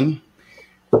with a gun.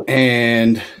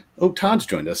 And Todd's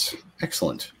joined us.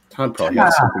 Excellent. Todd probably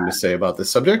has something to say about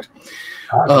this subject.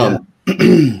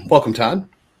 Welcome, Todd.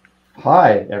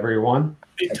 Hi, everyone.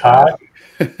 Hey, Todd.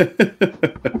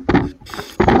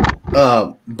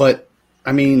 But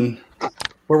I mean,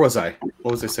 where was I?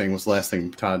 What was I saying? Was the last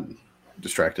thing? Todd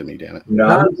distracted me. Damn it!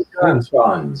 Nuns.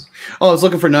 Oh, I was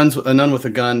looking for a nun with a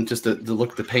gun, just to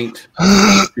look at the paint,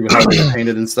 see how they're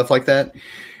painted and stuff like that.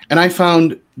 And I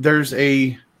found there's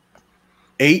a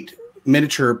 8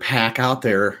 miniature pack out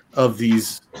there of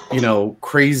these,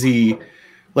 crazy,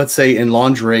 let's say in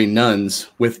lingerie nuns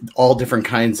with all different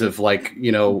kinds of a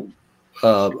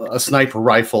sniper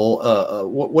rifle,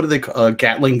 what do they call a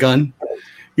Gatling gun?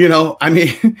 I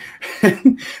mean,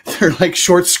 they're like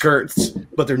short skirts,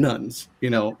 but they're nuns,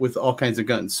 with all kinds of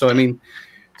guns. So, I mean,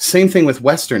 same thing with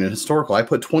Western and historical. I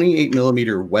put 28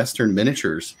 millimeter Western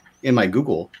miniatures in my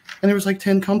Google, and there was like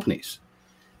 10 companies.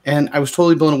 And I was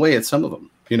totally blown away at some of them,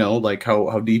 like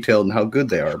how detailed and how good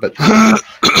they are. But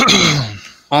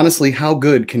honestly, how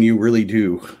good can you really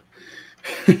do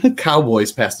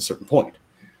cowboys past a certain point?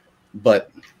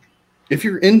 But if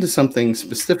you're into something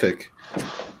specific,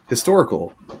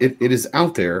 historical, it is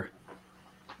out there,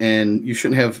 and you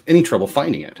shouldn't have any trouble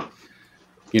finding it.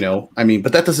 I mean,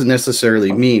 but that doesn't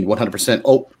necessarily mean 100%.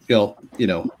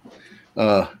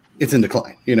 It's in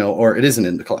decline, or it isn't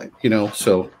in decline,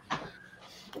 So,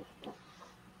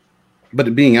 but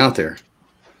it being out there,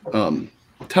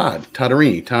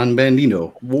 Todderini, Ton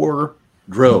Bandino,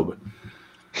 Wardrobe.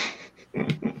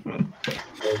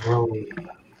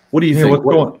 What do you think?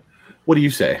 What do you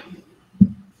say?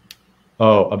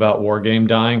 Oh, about war game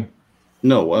dying?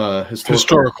 No,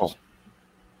 historical.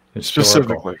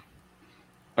 Specifically.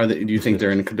 Do you think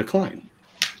they're in decline?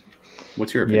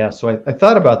 What's your opinion? Yeah, so I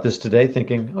thought about this today,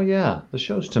 thinking, oh yeah, the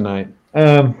show's tonight.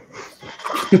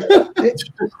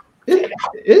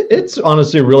 It's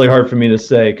honestly really hard for me to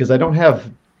say because I don't have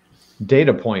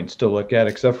data points to look at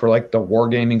except for like the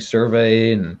wargaming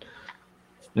survey and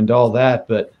all that.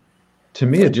 But to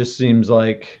me, it just seems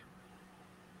like,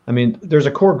 I mean, there's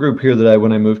a core group here that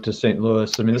when I moved to St.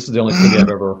 Louis, I mean, this is the only city I've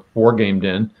ever wargamed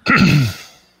in.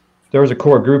 There is a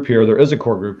core group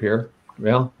here.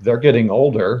 Well, they're getting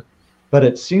older, but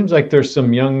it seems like there's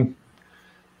some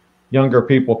younger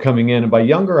people coming in. And by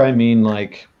younger, I mean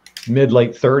like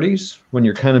mid-late 30s, when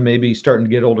you're kind of maybe starting to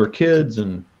get older kids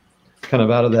and kind of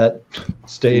out of that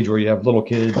stage where you have little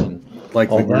kids and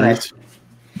Like all the that. Greats?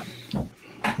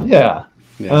 Yeah.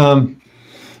 Yeah.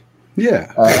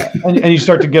 And you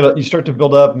start to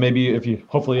build up. Maybe if you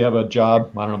hopefully you have a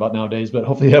job, I don't know about nowadays, but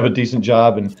hopefully you have a decent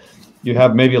job and you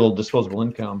have maybe a little disposable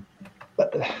income.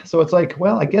 So it's like,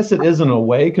 well, I guess it is in a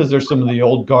way because there's some of the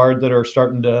old guard that are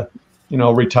starting to,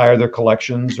 retire their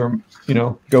collections or,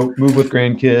 go move with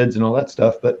grandkids and all that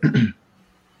stuff. But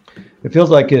it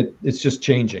feels like it's just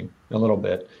changing a little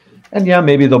bit. And yeah,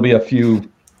 maybe there'll be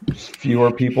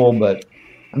fewer people, but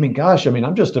I mean, gosh,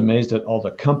 I'm just amazed at all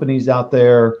the companies out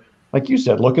there. Like you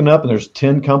said, looking up and there's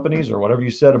 10 companies or whatever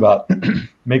you said about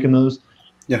making those.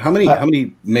 Yeah. How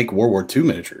many make World War II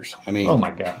miniatures? I mean, oh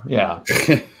my God. Yeah.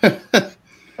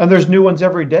 And there's new ones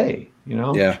every day,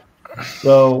 Yeah.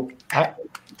 So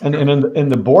and in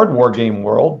the board war game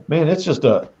world, man, it's just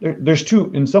there's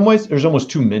in some ways, there's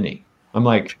almost too many. I'm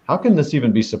like, how can this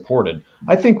even be supported?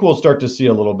 I think we'll start to see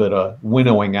a little bit of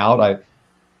winnowing out.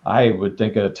 I would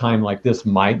think at a time like this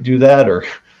might do that, or it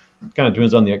kind of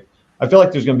depends on I feel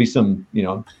like there's going to be some,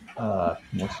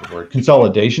 what's the word?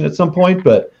 Consolidation at some point.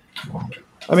 But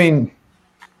I mean,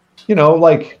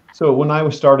 so when I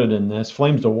was started in this,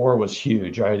 Flames of War was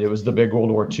huge, right? It was the big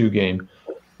World War II game.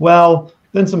 Well,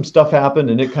 then some stuff happened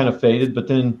and it kind of faded, but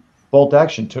then Bolt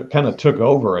Action kind of took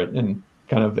over it and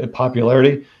kind of in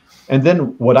popularity. And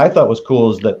then what I thought was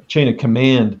cool is that Chain of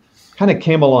Command kind of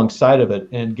came alongside of it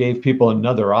and gave people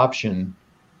another option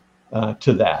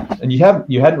to that. And you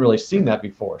hadn't really seen that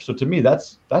before. So to me,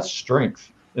 that's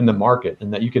strength in the market,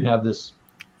 and that you can have this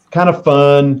kind of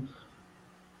fun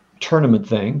tournament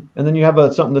thing, and then you have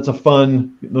something that's a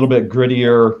fun, little bit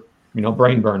grittier,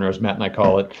 brain burner, as Matt and I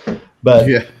call it. But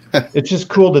Yeah. it's just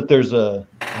cool that there's so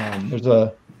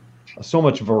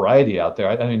much variety out there.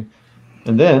 I mean,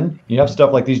 and then you have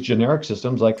stuff like these generic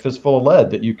systems like Fistful of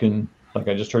Lead that you can, like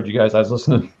I just heard you guys, I was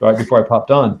listening right before I popped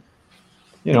on.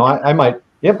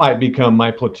 It might become my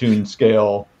platoon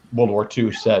scale World War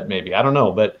II set, maybe. I don't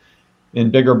know, but in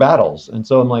bigger battles. And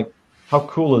so I'm like, how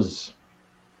cool is,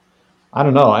 I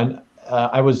don't know. And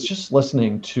I was just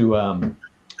listening to a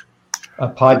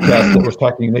podcast that was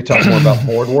talking, they talk more about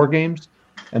board war games.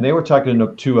 And they were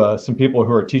talking to some people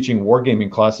who are teaching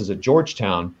wargaming classes at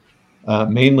Georgetown,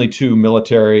 mainly to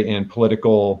military and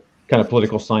political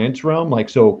science realm, like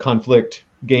so conflict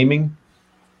gaming,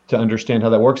 to understand how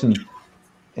that works.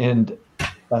 And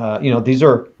these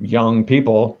are young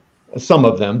people. Some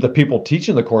of them, the people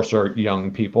teaching the course are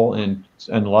young people, and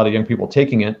a lot of young people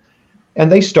taking it. And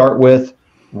they start with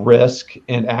Risk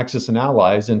and Axis and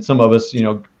Allies. And some of us,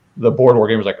 the board war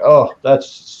gamers, like, oh, that's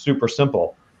super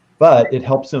simple. But it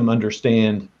helps them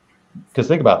understand, because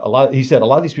think about he said a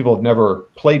lot of these people have never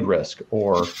played Risk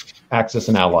or Axis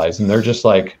and Allies, and they're just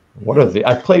like, what are they?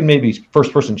 I've played maybe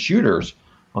first-person shooters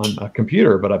on a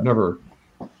computer, but I've never.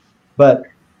 But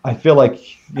I feel like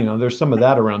there's some of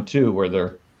that around too, where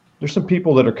there's some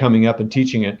people that are coming up and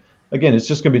teaching it. Again, it's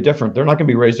just going to be different. They're not going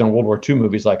to be raised on World War II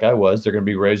movies like I was. They're going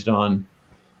to be raised on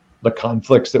the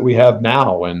conflicts that we have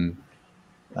now, and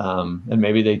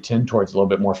maybe they tend towards a little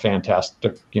bit more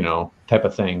fantastic, type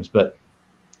of things. But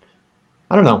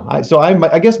I don't know.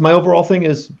 I guess my overall thing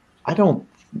is I don't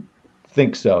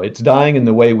think so. It's dying in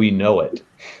the way we know it,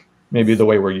 maybe the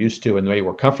way we're used to and the way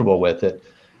we're comfortable with it.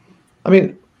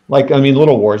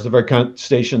 Little Wars, the very kind of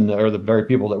station or the very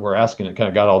people that were asking it kind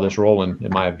of got all this rolling,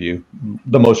 in my view.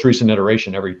 The most recent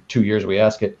iteration, every 2 years we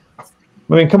ask it. I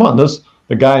mean, come on,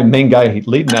 main guy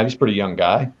leading that, he's a pretty young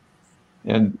guy.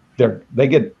 And they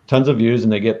get tons of views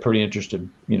and they get pretty interested,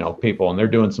 people, and they're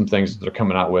doing some things that they're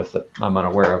coming out with that I'm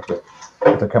unaware of, but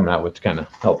they're coming out with to kind of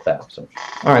help that. So,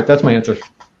 all right, that's my answer.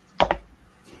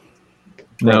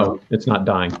 No, it's not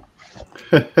dying.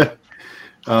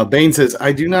 Bain says,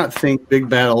 I do not think big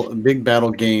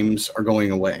battle games are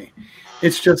going away.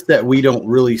 It's just that we don't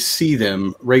really see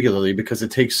them regularly because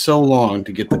it takes so long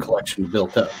to get the collection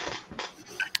built up.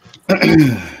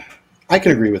 I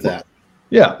can agree with that.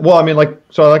 Yeah, well,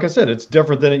 like I said, it's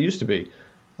different than it used to be.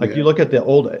 Like you look at the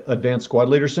old advanced squad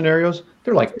leader scenarios,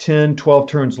 they're like 10, 12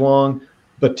 turns long,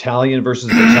 battalion versus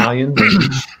battalion.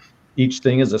 Each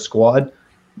thing is a squad.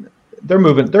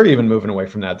 They're even moving away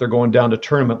from that. They're going down to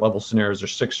tournament level scenarios or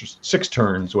six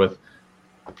turns with,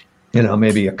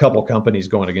 maybe a couple companies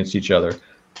going against each other.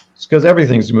 It's because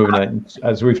everything's moving.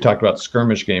 As we've talked about,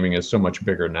 skirmish gaming is so much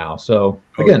bigger now. So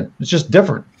again, it's just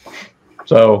different.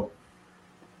 So,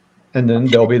 and then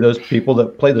there'll be those people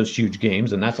that play those huge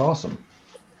games, and that's awesome.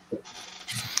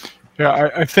 Yeah,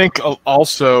 I think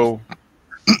also,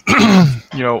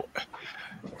 at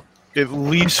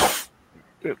least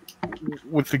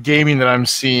with the gaming that I'm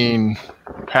seeing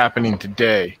happening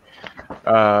today,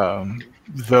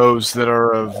 those that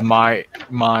are of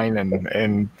mine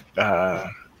and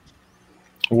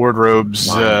Wardrobe's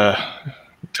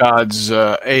Todd's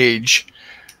age,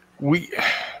 we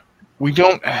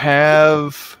don't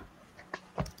have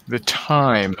the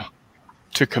time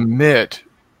to commit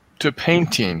to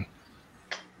painting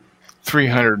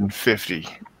 350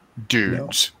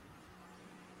 dudes.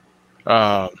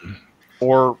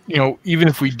 Or, even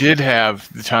if we did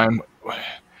have the time,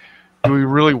 do we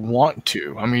really want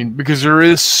to? I mean, because there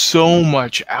is so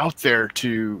much out there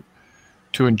to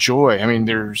enjoy. I mean,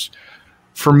 there's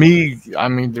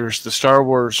the Star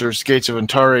Wars, there's Gates of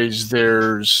Antares,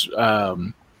 there's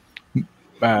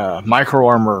Micro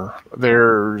Armor,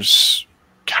 there's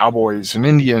Cowboys and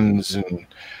Indians, and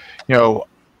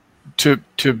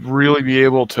to really be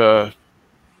able to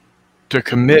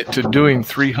commit to doing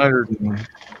 300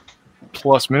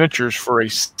 plus miniatures for a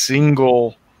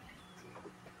single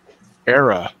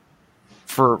era,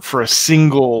 for a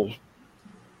single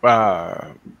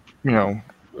a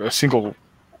single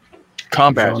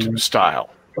combat style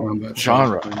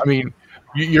genre. I mean,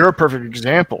 you're a perfect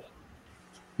example.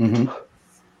 Mm-hmm.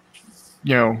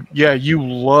 You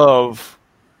love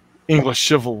English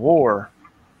Civil War,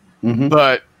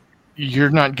 but you're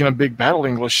not going to big battle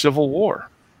English Civil War.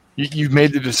 You've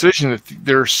made the decision that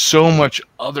there's so much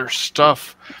other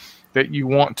stuff that you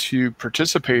want to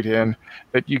participate in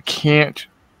that you can't,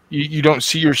 you don't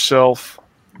see yourself,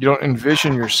 you don't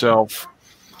envision yourself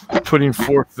putting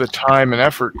forth the time and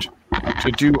effort to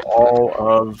do all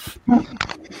of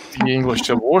the English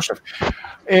Civil War stuff.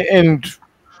 And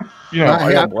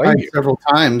I don't blame you.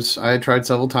 I tried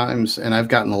several times, and I've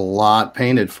gotten a lot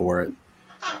painted for it.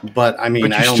 But I mean,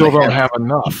 but you still don't have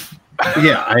enough.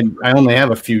 Yeah, I only have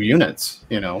a few units,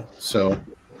 so.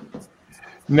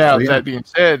 Now, that being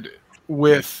said,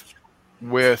 with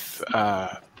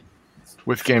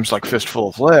games like Fistful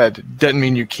of Lead, doesn't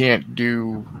mean you can't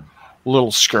do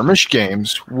little skirmish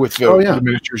games with the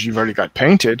miniatures you've already got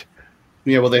painted.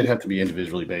 Yeah, well, they'd have to be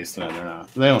individually based, and they're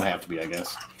not. They don't have to be, I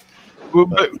guess. Well,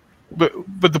 but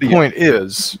the point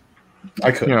is,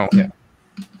 I could,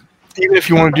 even if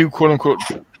you want to do quote unquote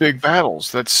big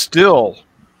battles, that's still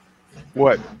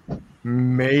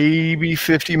maybe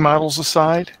 50 models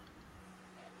aside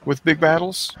with big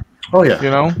battles. Oh yeah,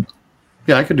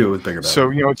 yeah, I could do it with bigger battles.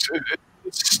 So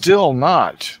it's still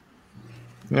not,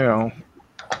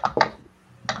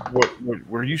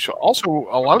 what you saw. Also,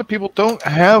 a lot of people don't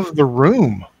have the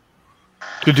room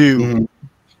to do,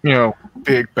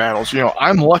 big battles.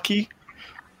 I'm lucky.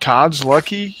 Todd's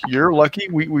lucky. You're lucky.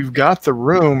 We've got the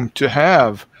room to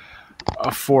have a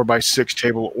 4x6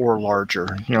 table or larger.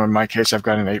 In my case, I've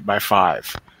got an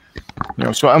 8x5.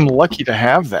 So I'm lucky to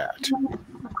have that. A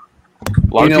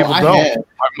lot of people don't.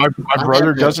 My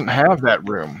brother doesn't have that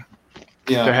room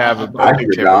to have a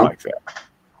big table like that.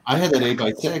 I had that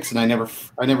 8x6, and I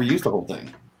never used the whole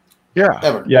thing. Yeah,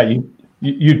 ever. Yeah,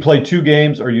 you'd play 2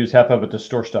 games or use half of it to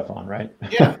store stuff on, right?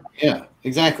 Yeah,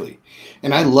 exactly.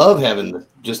 And I love having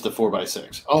just the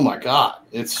 4x6. Oh my god,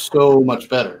 it's so much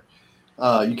better.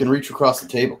 You can reach across the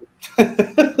table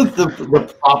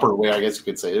the proper way, I guess you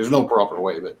could say. There's no proper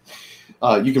way, but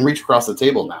you can reach across the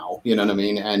table now. You know what I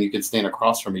mean? And you can stand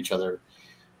across from each other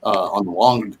on the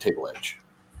long table edge.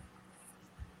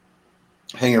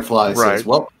 Hangerfly says,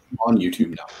 "Well, I'm on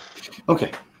YouTube now."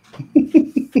 Okay.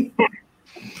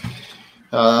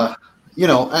 And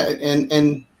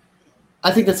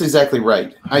I think that's exactly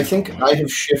right. I think I have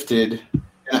shifted.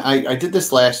 And I did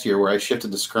this last year where I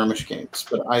shifted to skirmish games,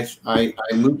 but I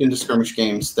moved into skirmish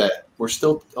games that were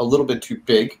still a little bit too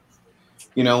big,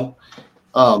 do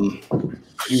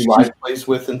live plays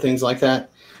with and things like that.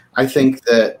 I think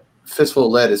that Fistful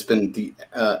of Lead has been the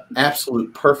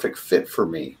absolute perfect fit for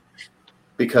me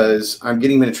because I'm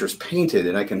getting miniatures painted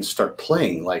and I can start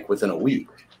playing like within a week,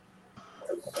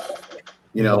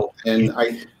 and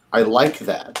I like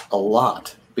that a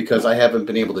lot. Because I haven't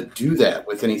been able to do that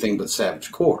with anything but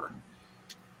Savage Core.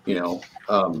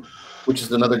 which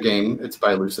is another game. It's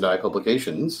by Lucid Eye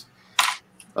Publications.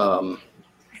 That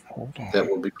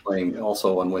we'll be playing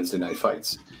also on Wednesday Night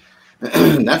Fights.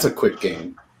 And that's a quick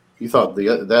game. You thought the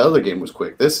other game was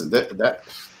quick. That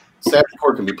Savage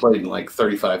Court can be played in like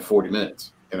 35, 40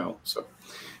 minutes, so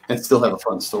and still have a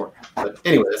fun story. But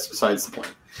anyway, that's besides the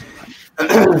point.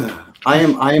 I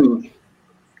am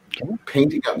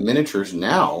painting up miniatures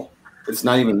now. It's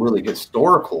not even really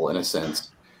historical in a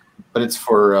sense, but it's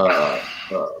for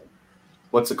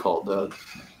what's it called?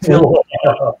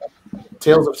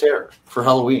 Tales of Terror for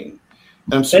Halloween.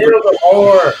 And I'm super Tales of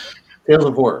Horror. Tales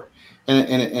of Horror.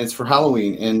 And it's for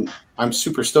Halloween, and I'm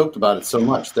super stoked about it so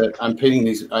much that I'm painting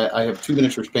these. I have 2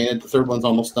 miniatures painted. The third one's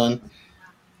almost done.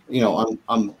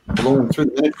 I'm blowing through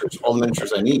the miniatures, all the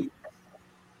miniatures I need,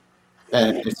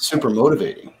 and it's super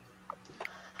motivating.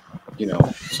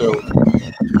 So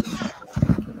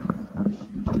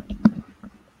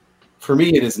for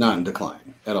me, it is not in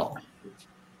decline at all.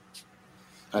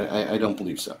 I don't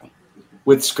believe so.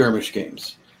 With skirmish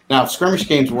games. Now, if skirmish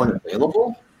games weren't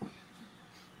available,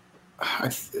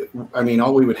 I mean,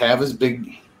 all we would have is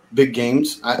big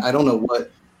games. I don't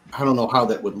know how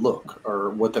that would look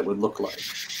or what that would look like,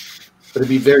 but it'd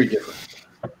be very different.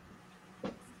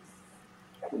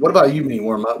 What about you, Mini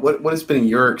Warm Up? What has been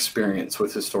your experience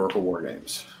with historical war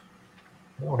games?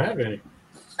 I don't have any.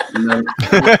 No.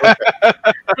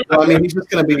 Well, I mean, he's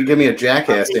just going to give me a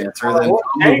jackass answer, then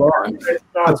move on. It's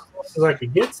not as close as I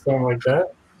could get something like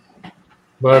that.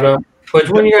 But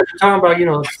when you guys are talking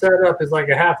about, setup is like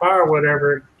a half hour or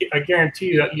whatever, I guarantee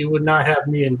you that you would not have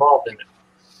me involved in it.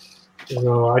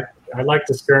 I like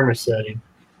the skirmish setting.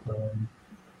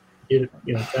 Get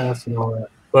it, fast and all that.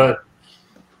 But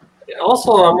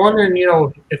also, I'm wondering,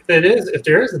 if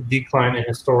there is a decline in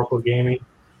historical gaming,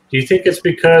 do you think it's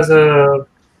because of,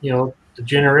 the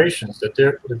generations, the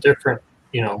different,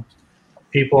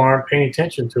 people aren't paying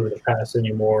attention to the past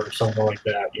anymore or something like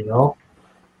that,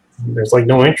 There's like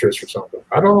no interest or something.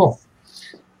 I don't know.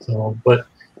 So, but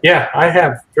yeah, I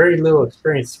have very little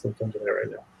experience when it comes to that right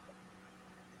now.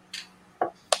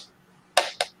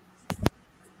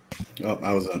 Oh,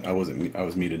 I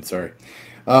was muted. Sorry.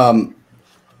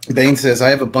 Bane says I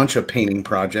have a bunch of painting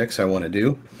projects I want to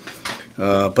do,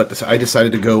 but I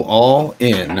decided to go all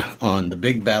in on the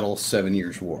big battle 7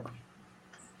 Years War,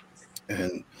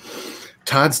 and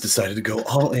Todd's decided to go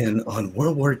all in on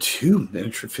World War II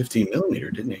miniature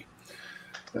 15mm, didn't he?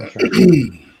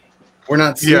 We're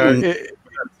not seeing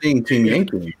Team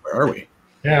Yankee anymore, are we?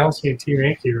 Yeah, I don't see Team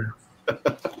Yankee around.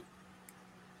 That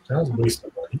was a waste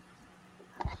of money.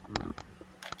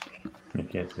 You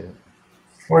can't see it.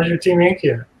 Where's your Team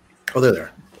Yankee at? Oh, they're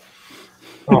there.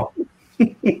 Oh.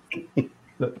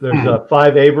 There's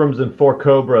 5 Abrams and 4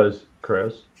 Cobras,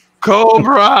 Chris.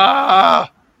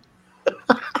 Cobra!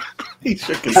 He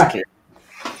shook his cane.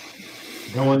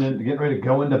 Getting ready to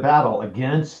go into battle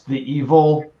against the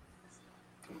evil.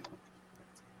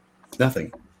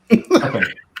 Nothing. Nothing. I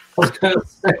was going to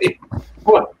say,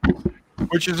 what?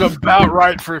 Which is about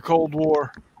right for the Cold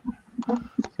War.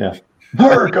 Yeah.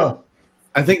 America.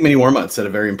 I think Mini Warmut said a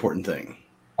very important thing.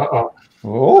 Uh-oh.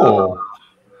 Oh.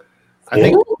 I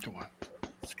think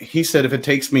he said if it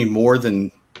takes me more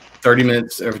than 30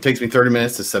 minutes, or if it takes me 30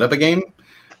 minutes to set up a game,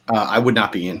 I would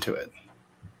not be into it.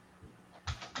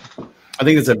 I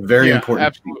think it's a very important.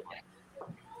 Absolutely.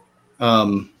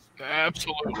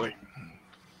 Absolutely.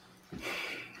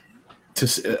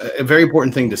 A very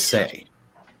important thing to say,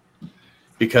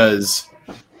 because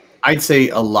I'd say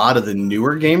a lot of the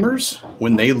newer gamers,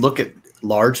 when they look at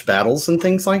large battles and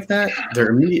things like that, they're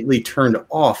immediately turned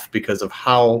off because of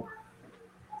how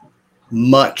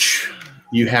much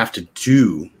you have to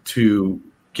do to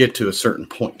get to a certain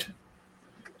point.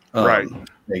 Right. In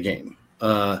a game.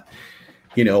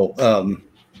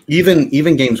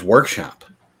 Even Games Workshop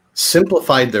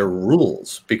simplified their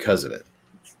rules because of it,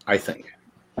 I think.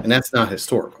 And that's not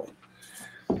historical.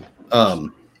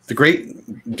 The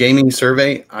Great Gaming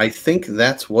Survey, I think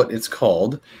that's what it's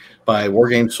called, by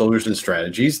Wargames, Soldiers, and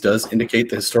Strategies, does indicate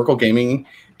that historical gaming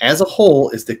as a whole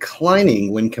is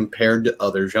declining when compared to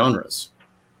other genres.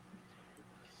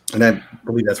 And I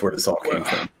believe that's where this all came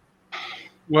from.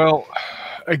 Well,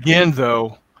 again,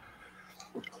 though,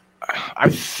 I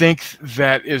think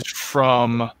that is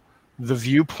from the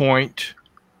viewpoint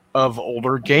of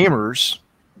older gamers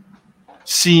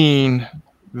seeing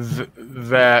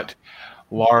that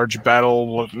large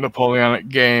battle Napoleonic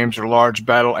games or large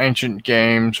battle ancient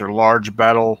games or large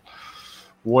battle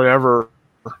whatever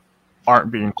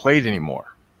aren't being played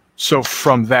anymore. So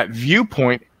from that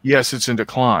viewpoint, yes, it's in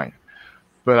decline.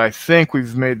 But I think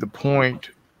we've made the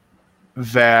point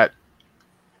that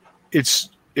it's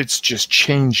it's just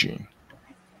changing.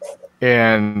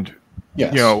 And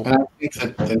Yes. you know, and I think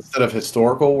that instead of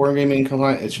historical wargaming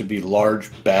compliant, it should be large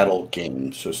battle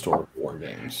games, historical war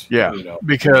games. yeah, You know,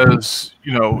 because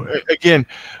again,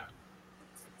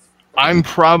 I'm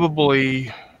probably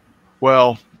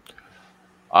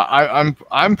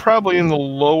I'm probably in the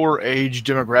lower age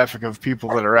demographic of people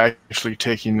that are actually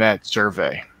taking that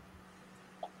survey.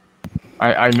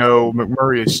 I know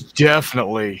McMurray is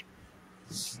definitely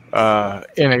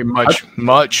in a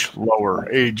much lower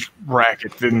age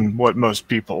bracket than what most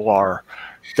people are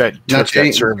that took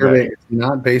that survey. It's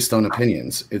not based on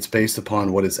opinions. It's based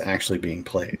upon what is actually being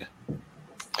played.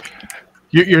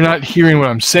 You're not hearing what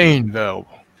I'm saying, though.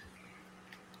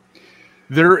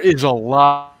 There is a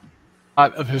lot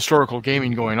of historical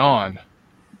gaming going on.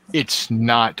 It's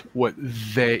not what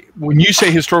when you say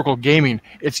historical gaming,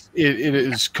 it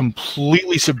is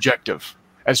completely subjective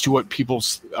as to what people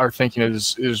are thinking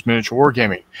is miniature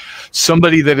wargaming.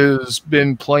 Somebody that has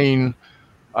been playing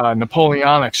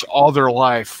Napoleonics all their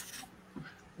life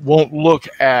won't look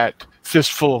at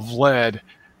Fistful of Lead,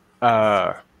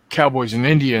 Cowboys and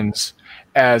Indians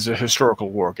as a historical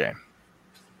war game.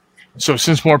 So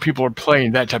since more people are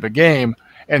playing that type of game,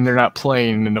 and they're not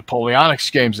playing the Napoleonics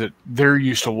games that they're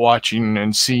used to watching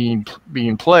and seeing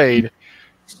being played,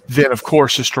 then of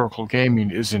course historical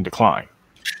gaming is in decline.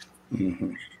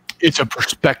 Mm-hmm. It's a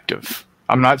perspective.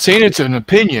 I'm not saying it's an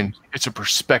opinion, it's a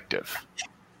perspective.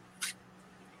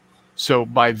 So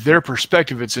by their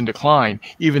perspective, it's in decline,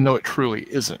 even though it truly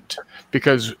isn't,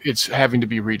 because it's having to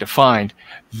be redefined.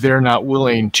 They're not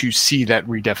willing to see that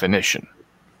redefinition.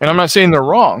 And I'm not saying they're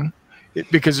wrong,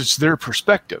 because it's their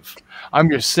perspective. I'm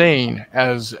just saying,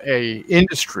 as a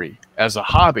industry, as a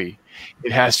hobby,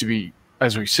 it has to be,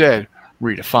 as we said,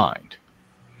 redefined.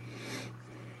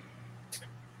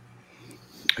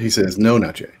 He says, no,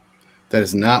 not Jay. That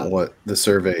is not what the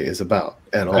survey is about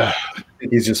at all.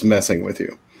 He's just messing with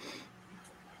you.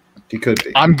 He could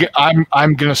be. I'm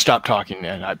going to stop talking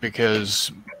then,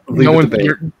 because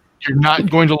you're not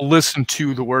going to listen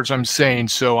to the words I'm saying,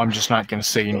 so I'm just not going to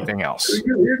say anything else.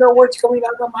 You know what's coming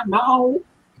out of my mouth.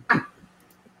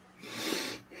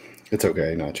 It's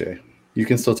okay, not Jay. You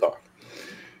can still talk.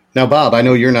 Now, Bob, I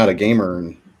know you're not a gamer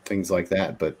and things like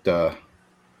that, but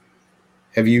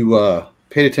have you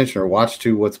paid attention or watched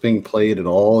to what's being played at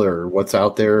all, or what's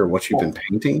out there, or what you've been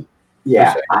painting?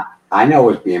 Yeah, I know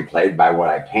what's being played by what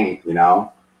I paint,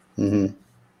 Mm-hmm.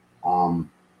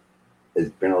 There's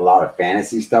been a lot of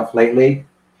fantasy stuff lately.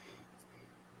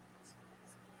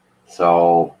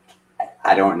 So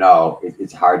I don't know.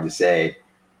 It's hard to say.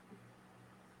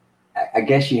 I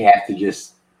guess you have to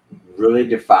just really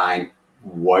define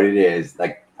what it is.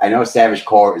 Like, I know Savage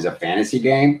Core is a fantasy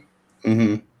game,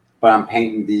 Mm-hmm. but I'm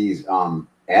painting these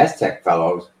Aztec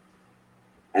fellows,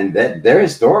 and they're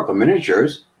historical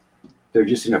miniatures. They're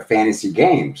just in a fantasy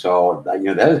game. So,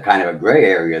 there's kind of a gray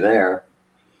area there.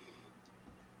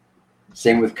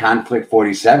 Same with Conflict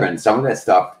 47. Some of that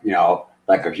stuff,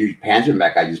 like a huge Panzer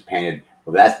mech I just painted,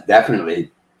 well, that's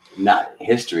definitely not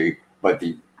history, but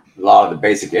a lot of the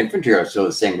basic infantry are still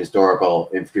the same historical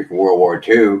infantry from World War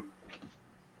II.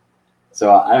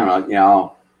 So I don't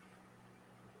know,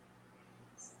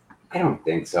 I don't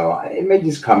think so. It may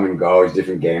just come and go as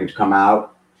different games come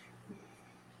out.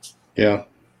 Yeah.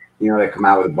 They come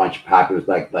out with a bunch of populars,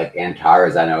 like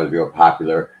Antares, I know is real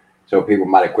popular. So people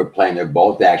might have quit playing their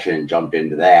bolt action and jumped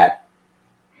into that.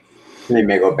 And they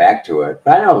may go back to it.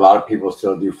 But I know a lot of people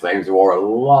still do Flames of War. A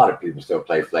lot of people still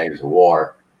play Flames of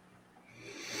War.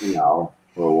 World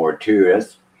War II.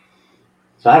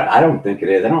 So I don't think it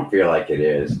is. I don't feel like it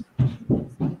is.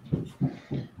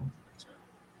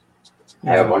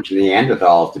 I have a bunch of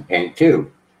Neanderthals to paint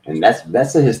too. And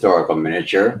that's a historical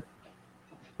miniature. You know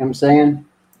what I'm saying?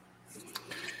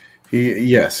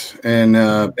 Yes, and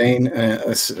Bane,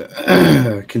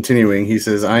 continuing, he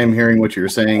says, I am hearing what you're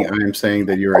saying. I am saying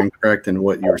that you're incorrect in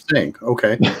what you're saying.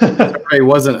 Okay. It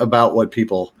wasn't about what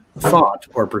people thought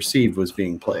or perceived was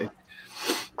being played.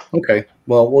 Okay,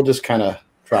 well, we'll just kind of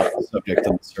drop the subject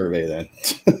on the survey then.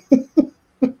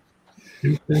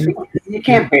 You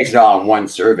can't base it all on one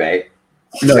survey.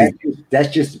 No,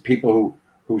 that's just the people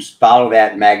who follow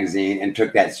that magazine and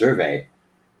took that survey.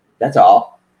 That's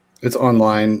all. It's an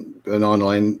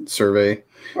online survey.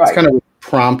 Right. It's kind of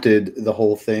prompted the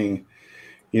whole thing,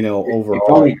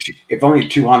 overall. If only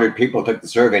 200 people took the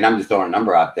survey, and I'm just throwing a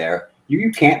number out there,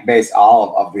 you can't base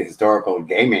all of the historical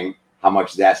gaming, how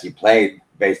much is actually played,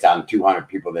 based on 200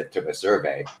 people that took a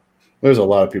survey. There's a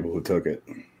lot of people who took it.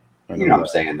 You know what I'm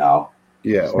saying, though?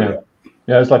 Yeah.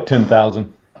 Yeah, it's like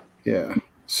 10,000. Yeah.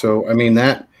 So, I mean,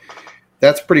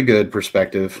 that's pretty good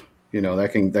perspective.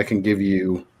 That can give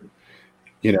you,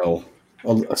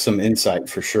 some insight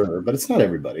for sure, but it's not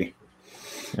everybody.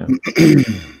 Yeah.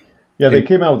 Yeah, they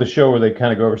came out with a show where they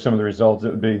kind of go over some of the results.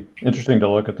 It would be interesting to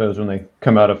look at those when they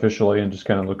come out officially and just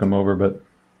kind of look them over. But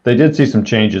they did see some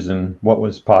changes in what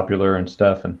was popular and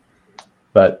stuff.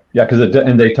 But yeah, because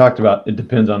they talked about it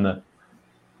depends on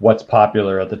what's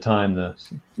popular at the time. A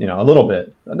little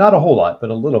bit, not a whole lot, but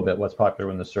a little bit what's popular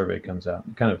when the survey comes out.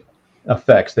 It kind of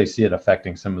affects. They see it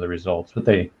affecting some of the results, but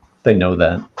they know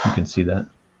that. You can see that.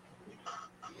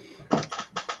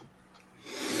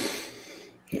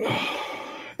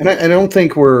 And I don't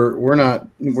think we're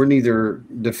neither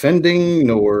defending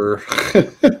nor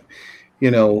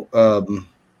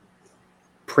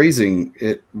praising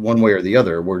it one way or the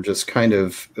other. We're just kind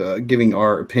of giving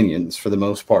our opinions for the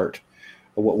most part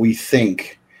of what we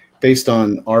think based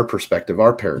on our perspective,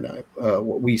 our paradigm,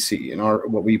 what we see and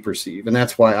what we perceive. And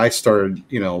that's why I started,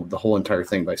 the whole entire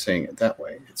thing by saying it that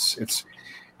way. It's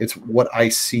what I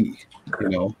see,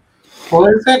 Well,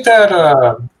 isn't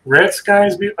that Red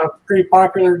Skies a pretty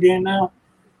popular game now?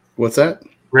 What's that?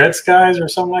 Red Skies or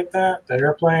something like that? The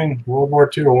airplane, World War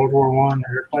II or World War I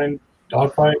airplane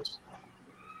dogfights?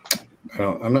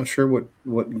 I'm not sure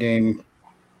what game.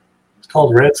 It's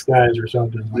called Red Skies or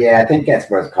something. Yeah, I think that's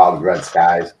what it's called, Red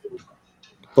Skies.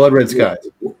 Blood Red Skies.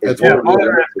 It's Blood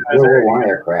Red Skies. World War I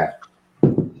aircraft.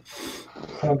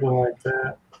 Something like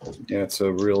that. Yeah, it's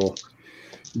a real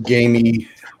gamey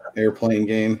airplane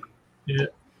game. Yeah.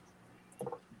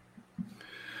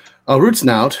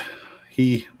 Rootsnout,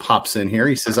 he pops in here.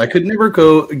 He says, I could never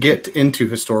get into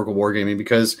historical wargaming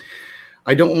because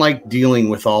I don't like dealing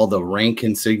with all the rank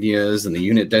insignias and the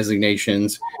unit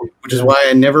designations, which is why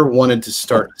I never wanted to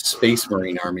start the Space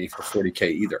Marine Army for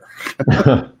 40K either.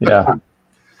 Yeah.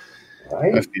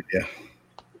 Right? I feel ya.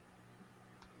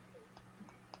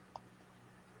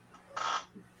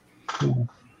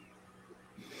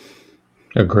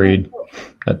 Agreed.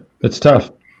 It's tough.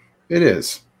 It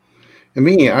is. And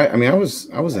me, I was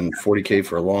in 40K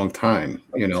for a long time,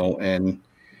 and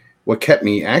what kept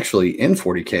me actually in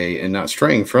 40K and not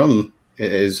straying from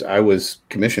is I was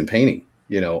commission painting,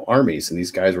 armies, and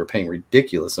these guys were paying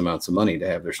ridiculous amounts of money to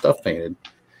have their stuff painted.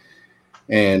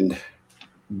 And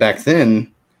back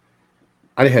then,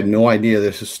 I had no idea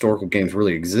that historical games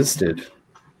really existed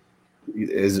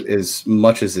as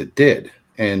much as it did.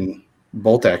 And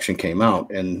Bolt Action came out,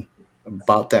 and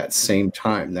about that same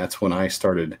time, that's when I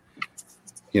started,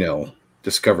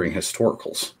 discovering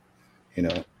historicals.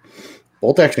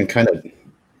 Bolt Action kind of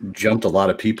jumped a lot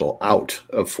of people out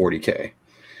of 40K,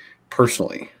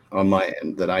 personally, on my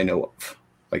end, that I know of,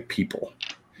 like people.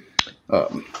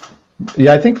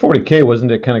 Yeah, I think 40K,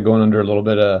 wasn't it kind of going under a little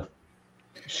bit of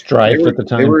strife at the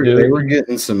time? They were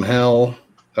getting some hell.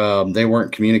 They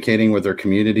weren't communicating with their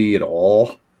community at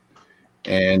all.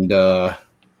 And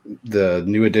the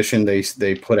new edition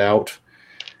they put out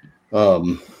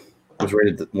was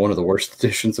rated one of the worst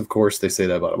editions, of course. They say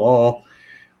that about them all.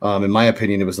 In my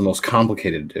opinion, it was the most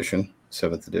complicated edition,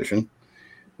 7th edition.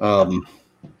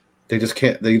 They just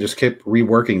kept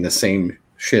reworking the same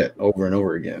shit over and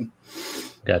over again.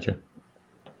 Gotcha.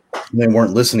 They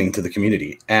weren't listening to the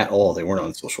community at all. They weren't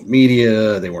on social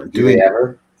media. They weren't Do doing they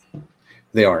ever?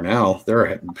 They are now.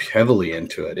 They're heavily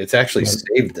into it. It's actually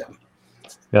saved them.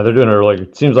 Yeah, they're doing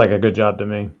it seems like a good job to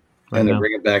me. And they're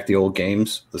bringing back the old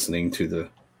games, listening to the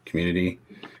community,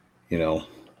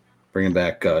 bringing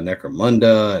back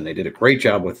Necromunda, and they did a great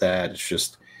job with that. It's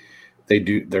just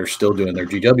they're still doing their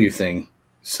GW thing,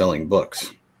 selling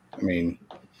books. I mean,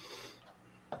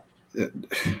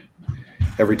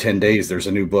 every 10 days there's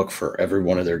a new book for every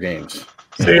one of their games.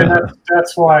 See,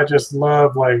 that's why I just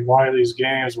love like Wiley's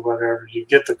games or whatever. You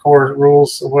get the core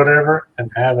rules or whatever and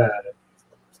have at it.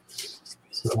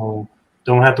 So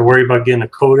don't have to worry about getting a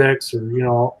codex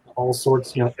or all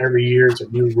sorts. Every year it's a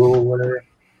new rule or whatever.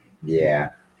 Yeah.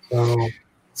 So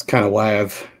it's kind of why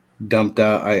I've dumped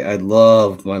out. I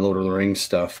love my Lord of the Rings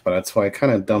stuff, but that's why I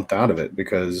kind of dumped out of it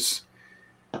because,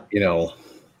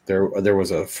 there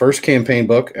was a first campaign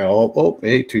book.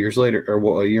 2 years later,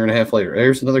 or a year and a half later,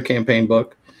 there's another campaign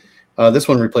book. This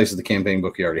one replaces the campaign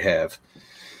book you already have.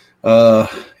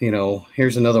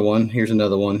 Here's another one. Here's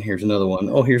another one. Here's another one.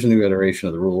 Oh, here's a new iteration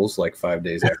of the rules. Like 5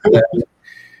 days after that,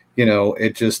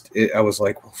 I was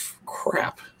like, well,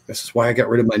 crap. This is why I got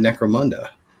rid of my Necromunda,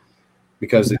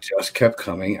 because it just kept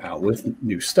coming out with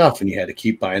new stuff, and you had to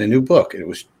keep buying a new book. And it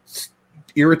was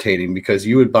irritating because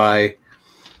you would buy,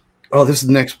 oh, this is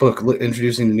the next book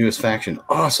introducing the newest faction.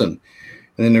 Awesome.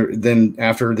 And then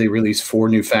after they release 4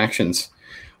 new factions,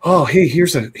 oh, hey,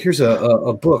 here's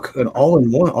a book, an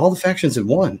all-in-one, all the factions in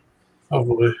one.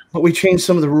 Probably. but we changed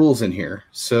some of the rules in here,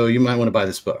 so you might want to buy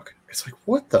this book. It's like,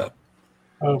 what the?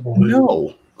 Probably.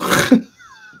 No.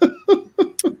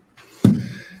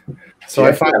 So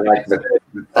I find like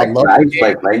I love I the used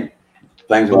to play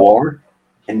Flames of War,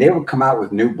 and they would come out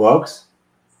with new books,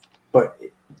 but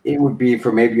it would be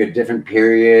for maybe a different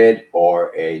period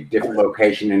or a different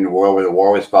location in the world where the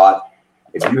war was fought.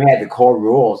 If you had the core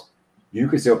rules, you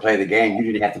could still play the game. You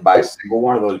didn't have to buy a single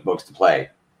one of those books to play.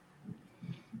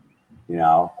 You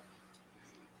know,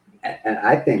 and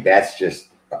I think that's just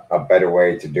a better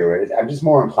way to do it. I'm just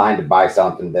more inclined to buy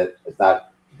something that is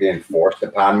not being forced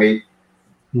upon me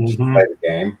to play the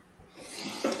game.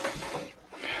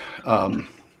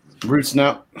 Root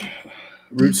Snoot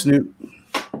is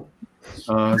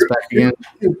back again.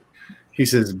 He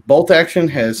says Bolt Action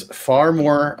has far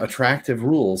more attractive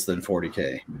rules than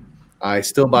 40K. I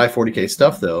still buy 40K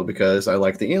stuff though because I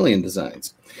like the alien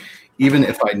designs. Even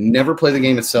if I never play the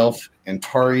game itself,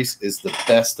 Antares is the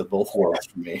best of both worlds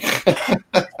for me.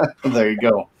 There you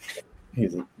go.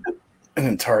 He's an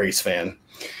Antares fan.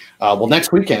 Well,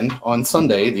 next weekend on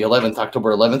Sunday, the 11th,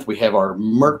 October 11th, we have our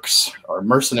Mercs, our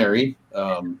mercenary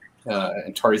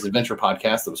Antares Adventure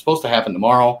podcast that was supposed to happen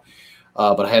tomorrow,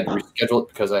 but I had to reschedule it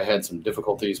because I had some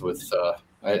difficulties with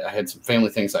I had some family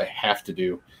things I have to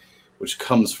do, which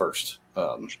comes first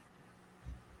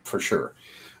for sure.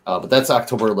 But that's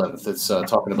October 11th. It's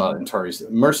talking about Antares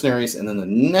mercenaries, and then the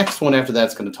next one after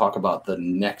that's going to talk about the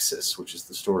Nexus, which is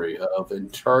the story of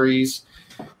Antares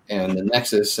and the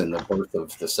Nexus and the birth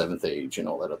of the Seventh Age and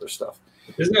all that other stuff.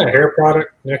 Isn't that a hair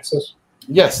product, Nexus?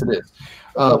 Yes, it is.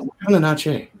 What kind of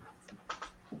Nache?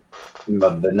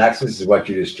 But the Nexus is what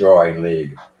you destroy in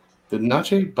League. Did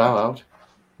Nache bow out?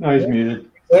 No, he's muted.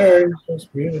 There, he's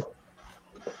just muted.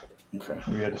 Okay.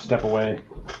 We had to step away.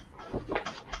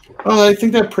 Well, I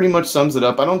think that pretty much sums it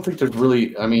up. I don't think there's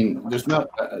really, I mean, there's not,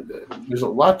 there's a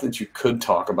lot that you could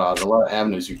talk about, a lot of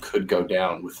avenues you could go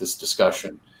down with this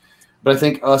discussion. But I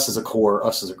think us as a core,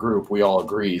 us as a group, we all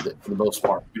agree that for the most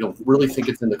part, we don't really think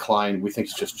it's in decline. We think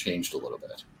it's just changed a little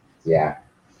bit. Yeah.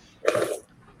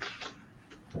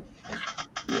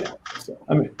 Yeah. So.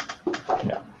 I mean,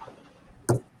 yeah.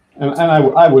 And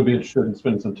I would be interested in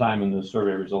spending some time in the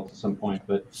survey results at some point,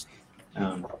 but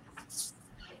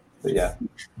yeah.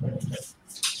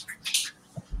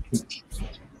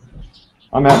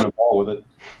 I'm having a ball with it.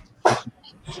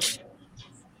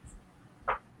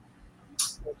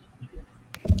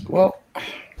 Well, I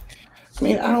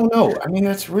mean, I don't know. I mean,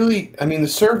 that's really, I mean, the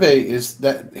survey is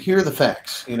that here are the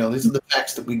facts. You know, these are the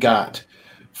facts that we got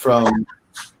from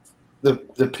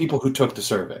the people who took the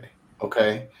survey.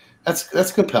 Okay.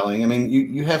 That's compelling. I mean,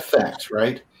 you have facts,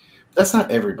 right? That's not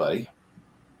everybody.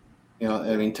 You know,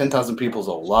 I mean, 10,000 people is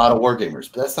a lot of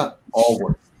wargamers, but that's not all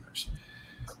wargamers.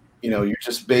 You know, you're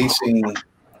just basing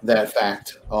that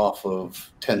fact off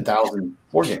of 10,000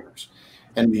 wargamers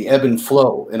and the ebb and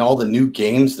flow and all the new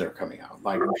games that are coming out.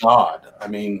 My God. I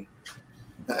mean,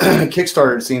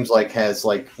 Kickstarter, it seems like, has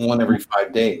like one every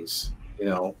 5 days, you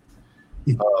know,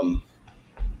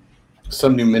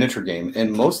 some new miniature game.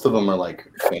 And most of them are like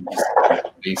fantasy,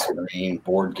 Space Marine,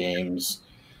 board games.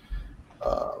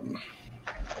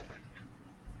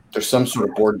 There's some sort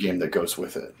of board game that goes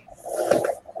with it.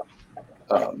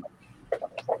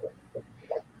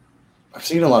 I've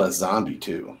seen a lot of zombie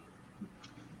too,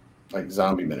 like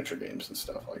zombie miniature games and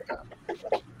stuff like that.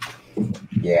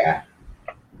 Yeah.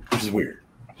 Which is weird.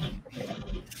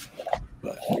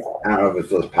 But I don't know if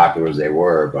it's as popular as they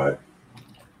were, but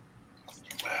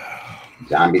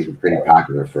zombies were pretty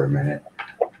popular for a minute.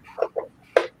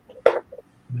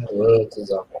 Well, it's a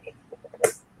zombie.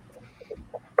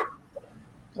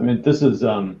 I mean, this is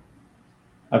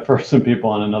I've heard some people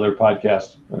on another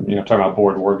podcast, you know, talking about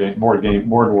board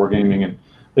wargaming, and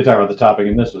they talk about the topic.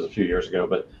 And this was a few years ago,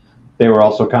 but they were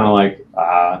also kind of like,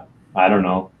 I don't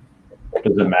know,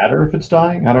 does it matter if it's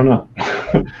dying? I don't know.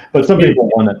 But some people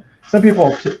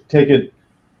take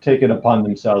it upon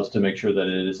themselves to make sure that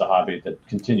it is a hobby that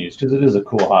continues, because it is a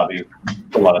cool hobby,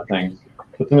 a lot of things.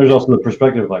 But then there's also the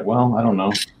perspective of like, well, I don't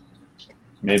know.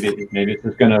 Maybe it's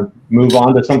just going to move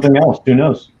on to something else. Who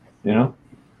knows? You know?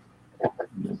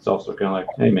 It's also kind of like,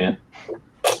 hey, man,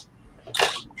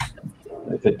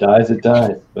 if it dies, it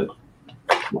dies. But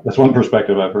that's one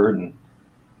perspective I've heard, and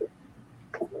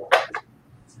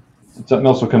something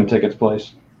else will come take its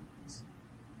place.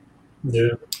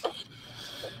 Yeah.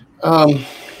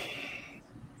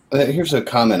 Here's a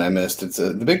comment I missed. It's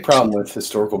the big problem with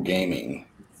historical gaming,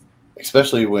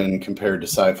 especially when compared to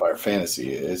sci-fi or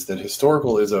fantasy, is that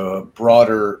historical is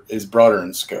broader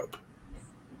in scope.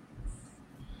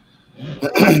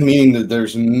 meaning that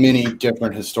there's many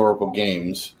different historical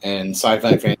games, and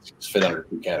sci-fi and fantasy fit under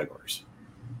 2 categories.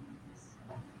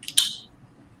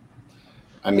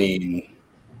 I mean,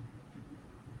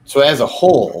 so as a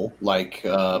whole, like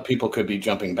people could be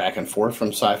jumping back and forth from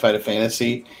sci-fi to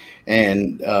fantasy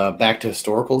and back to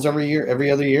historicals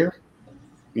every other year,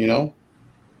 you know?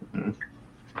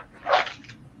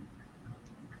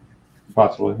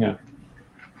 Possibly, yeah.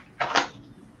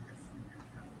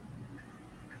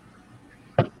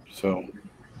 So,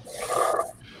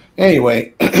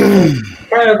 anyway,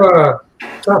 Kind of a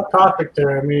tough topic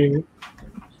there. I mean,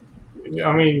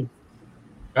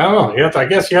 I don't know. I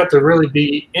guess you have to really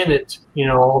be in it,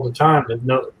 all the time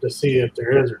to see if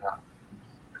there is or not.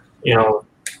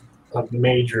 A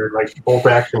major like bolt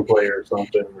action player or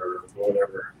something or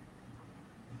whatever,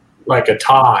 like a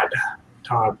Todd.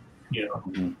 Todd.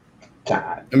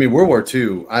 Todd. I mean, World War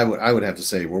II. I would have to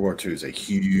say World War II is a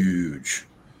huge,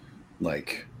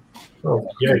 like,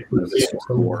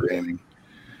 war gaming.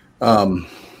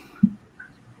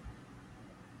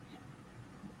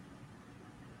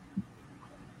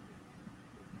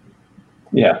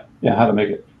 Yeah, how to make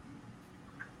it.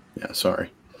 Yeah, sorry.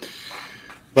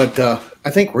 But I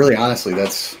think really honestly,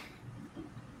 that's,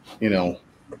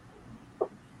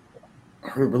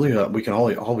 really we can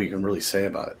all we can really say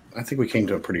about it. I think we came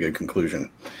to a pretty good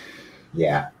conclusion.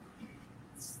 Yeah.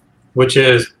 Which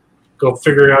is go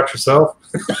figure it out yourself.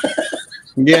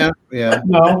 Yeah.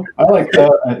 No, I like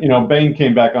that. Bane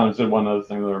came back on and said one of those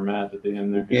things that were mad at the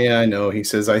end there. Yeah, I know. He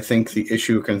says, I think the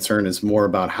issue of concern is more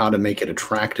about how to make it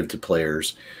attractive to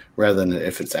players rather than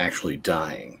if it's actually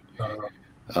dying.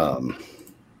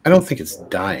 I don't think it's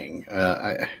dying.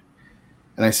 And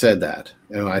I said that.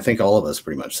 I think all of us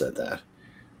pretty much said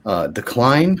that.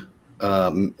 Decline,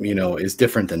 is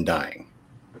different than dying.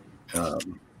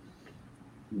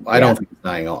 I don't think it's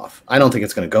dying off. I don't think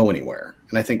it's going to go anywhere.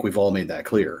 And I think we've all made that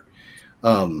clear. We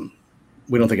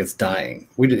don't think it's dying.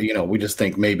 We just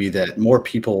think maybe that more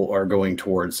people are going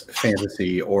towards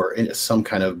fantasy or some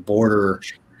kind of border,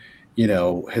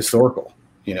 historical.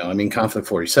 Conflict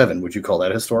 47. Would you call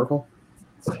that historical?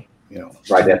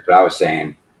 Right, that's what I was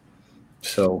saying.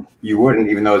 So you wouldn't,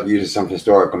 even though it uses some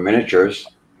historical miniatures,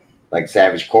 like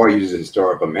Savage Core uses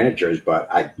historical miniatures, but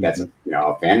that's a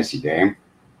fantasy game.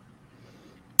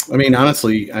 I mean,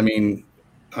 honestly,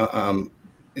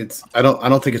 it's I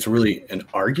don't think it's really an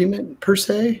argument per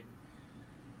se.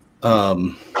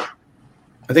 I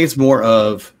think it's more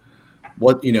of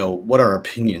what our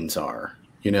opinions are,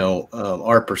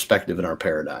 our perspective and our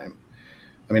paradigm.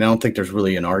 I don't think there's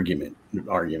really an argument.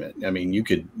 You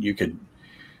could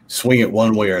swing it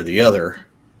one way or the other.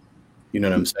 You know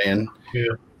what I'm saying?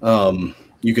 Yeah.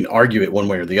 You can argue it one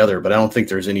way or the other, but I don't think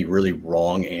there's any really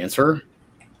wrong answer.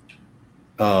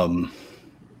 Other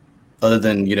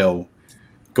than,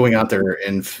 going out there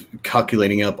and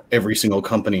calculating up every single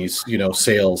company's,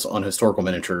 sales on historical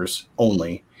miniatures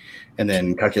only, and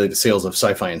then calculate the sales of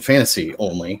sci-fi and fantasy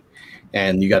only.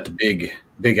 And you got the big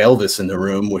Elvis in the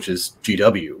room, which is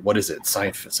GW. What is it?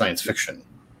 Science fiction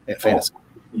and fantasy.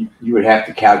 You would have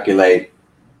to calculate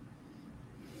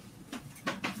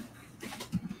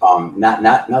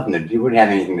nothing to do. Wouldn't have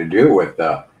anything to do with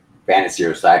fantasy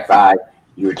or sci-fi.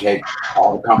 You would take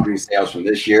all the company sales from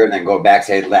this year and then go back,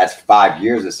 say, the last 5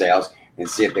 years of sales and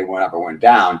see if they went up or went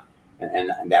down,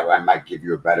 and that might give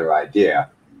you a better idea.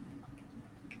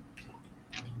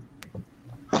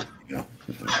 Yeah.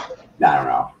 I don't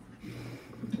know.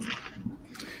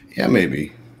 Yeah,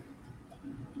 maybe.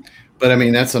 But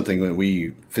that's something that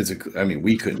we physically,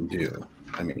 we couldn't do.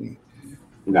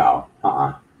 No.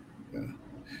 Yeah.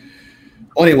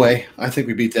 Well, anyway, I think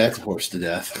we beat that horse to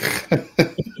death.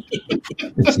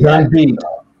 It's done beat.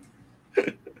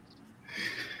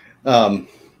 But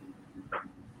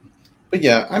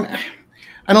yeah,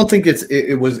 I don't think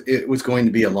it was going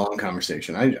to be a long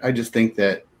conversation. I just think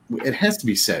that it has to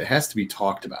be said. It has to be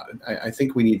talked about. I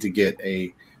think we need to get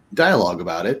a dialogue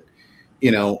about it,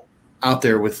 out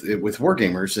there with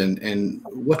wargamers and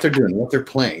what they're doing, what they're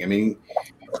playing.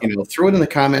 Throw it in the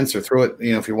comments or throw it,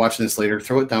 if you're watching this later,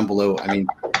 throw it down below.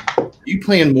 You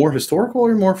playing more historical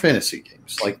or more fantasy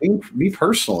games? Like me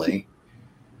personally,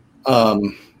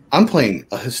 I'm playing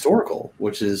a historical,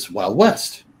 which is Wild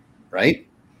West, right?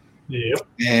 Yep.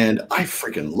 And I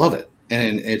freaking love it.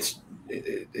 And it's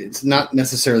not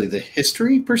necessarily the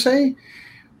history per se.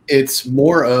 It's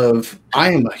more of,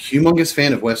 I am a humongous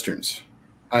fan of Westerns.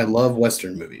 I love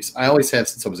Western movies. I always have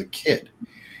since I was a kid.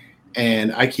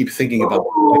 And I keep thinking about,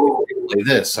 I can replay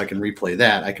this, I can replay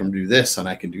that, I can do this, and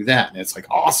I can do that. And it's like,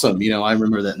 awesome. I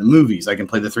remember that in the movies. I can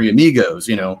play the Three Amigos,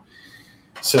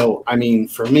 So,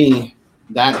 for me,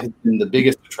 that has been the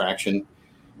biggest attraction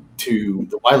to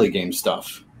the Wiley game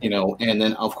stuff, and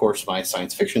then of course my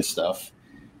science fiction stuff,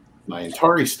 my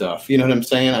Atari stuff. You know what I'm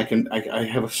saying? I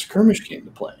have a skirmish game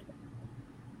to play.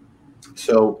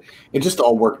 So it just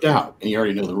all worked out, and you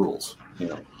already know the rules,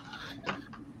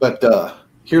 But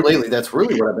here lately, that's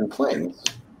really what I've been playing.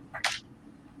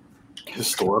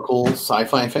 Historical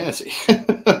sci-fi and fantasy.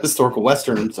 Historical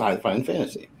Western sci-fi and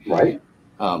fantasy. Right.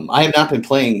 I have not been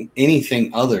playing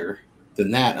anything other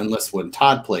than that unless when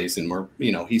Todd plays and we're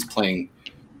playing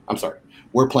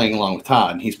along with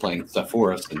Todd and he's playing stuff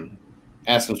for us and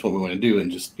asking us what we want to do and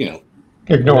just,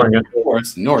 ignoring it.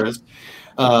 Ignore us.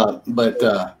 But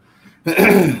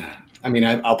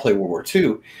I'll play World War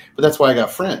II, but that's why I got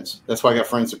friends. That's why I got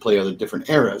friends to play other different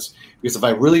eras. Because if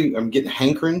I'm getting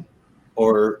hankering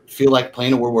or feel like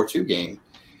playing a World War II game,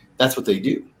 that's what they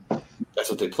do. That's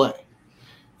what they play.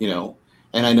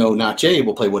 And I know Not Jay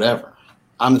will play whatever.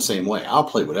 I'm the same way. I'll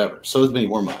play whatever. So is Mini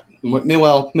Wormont.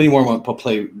 Well, Mini Wormont will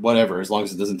play whatever as long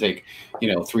as it doesn't take,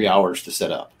 3 hours to set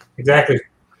up. Exactly.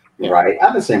 Yeah. Right.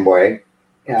 I'm the same way.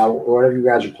 Whatever you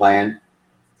guys are playing,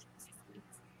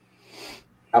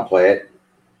 I'll play it.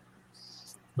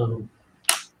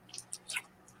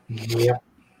 Yeah.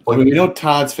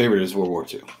 Todd's favorite is World War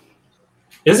II.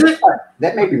 Is it?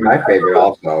 That may be my favorite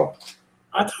also.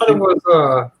 I thought it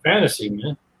was fantasy,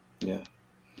 man. Yeah.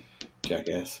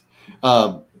 Jackass.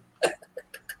 World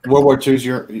War II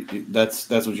is that's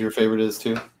what your favorite is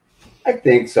too? I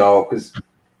think so, because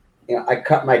I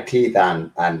cut my teeth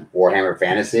on Warhammer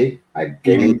Fantasy. I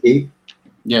gaming teeth.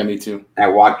 Yeah, me too. I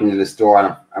walked into the store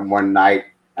on one night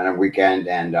on a weekend,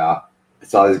 and I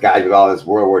saw these guys with all this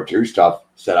World War II stuff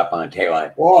set up on the table.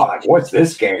 Like, whoa, what's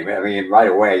this game? I mean, right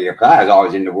away, cause I was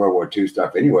always into World War II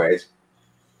stuff, anyways.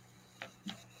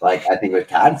 Like I think what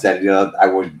Todd said, I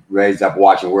was raised up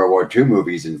watching World War II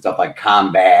movies and stuff like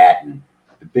Combat and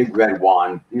The Big Red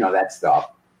One, that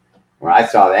stuff. When I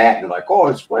saw that, and they're like, "Oh,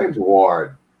 it's Flames of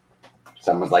War."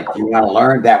 Someone's like, "You want to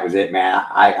learn?" That was it, man.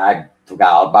 I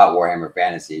forgot all about Warhammer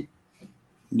Fantasy.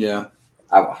 Yeah,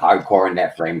 I was hardcore in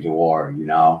that Flames of War.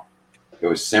 It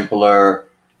was simpler.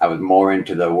 I was more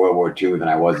into the World War II than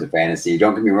I was the fantasy.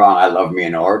 Don't get me wrong, I love me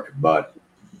an orc, but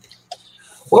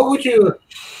What would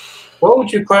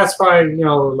you classify?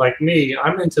 Like me,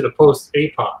 I'm into the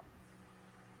post-APOC.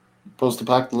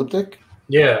 Post-apocalyptic.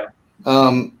 Yeah.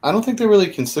 I don't think they really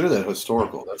consider that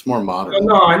historical. That's more modern.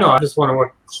 No, I know. I just wonder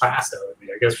what class that would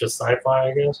be. I guess just sci-fi.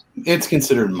 I guess it's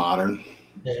considered modern.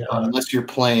 Yeah. Unless you're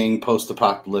playing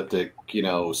post-apocalyptic,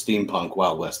 steampunk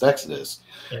Wild West Exodus.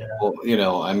 Yeah. Well,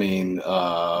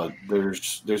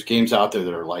 there's games out there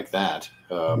that are like that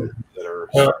that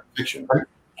are fiction.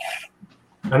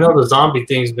 I know the zombie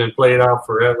thing's been played out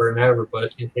forever and ever,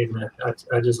 but hey, man,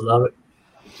 I just love it.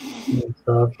 And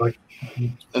stuff like.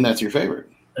 And that's your favorite.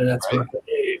 And that's right? my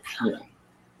favorite. Yeah.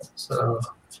 So.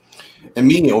 And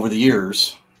me, over the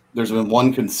years, there's been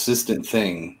one consistent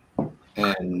thing,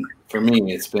 and for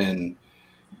me, it's been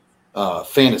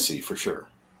fantasy for sure,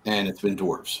 and it's been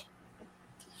dwarves.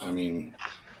 I mean,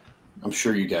 I'm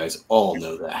sure you guys all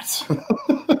know that.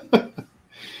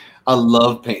 I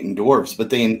love painting dwarves,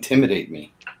 but they intimidate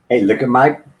me. Hey, look at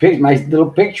my little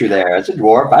picture there. That's a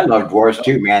dwarf. I love dwarves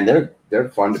too, man. They're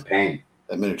fun to paint.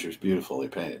 That miniature is beautifully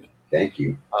painted. Thank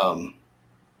you.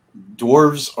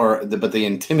 Dwarves but they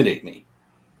intimidate me.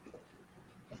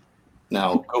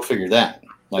 Now, go figure that.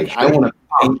 Like, I want to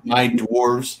paint my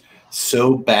dwarves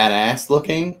so badass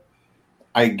looking,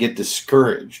 I get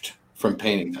discouraged from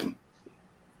painting them.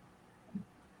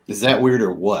 Is that weird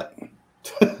or what?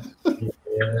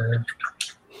 Yeah.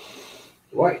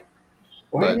 Why?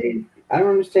 I don't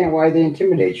understand why they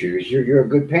intimidate you. You're a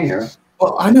good painter.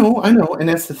 Well, I know, and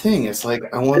that's the thing. It's like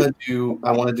I want to do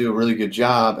a really good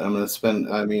job, and I'm going to spend.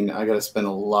 I got to spend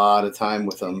a lot of time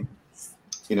with them.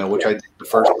 Which I did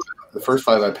the first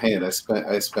 5 I painted. I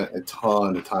spent a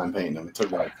ton of time painting them. It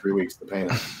took me like 3 weeks to paint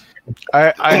them.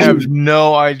 I have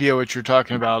no idea what you're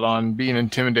talking about on being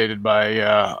intimidated by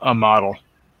a model.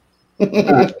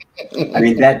 I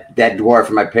mean, that dwarf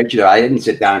in my picture, I didn't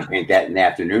sit down and paint that in the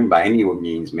afternoon by any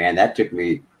means, man. That took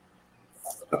me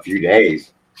a few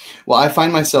days. Well, I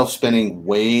find myself spending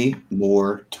way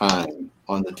more time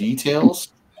on the details,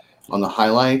 on the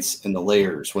highlights, and the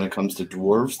layers when it comes to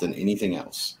dwarves than anything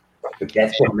else. But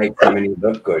that's what makes them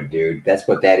look good, dude. That's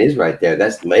what that is right there.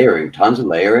 That's layering, tons of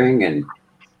layering, and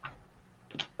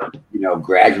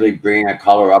gradually bringing a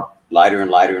color up lighter and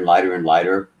lighter and lighter and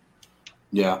lighter.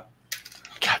 Yeah.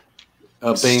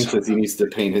 Bane says he needs to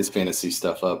paint his fantasy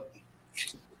stuff up.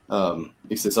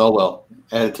 He says, "Oh well,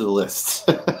 add it to the list."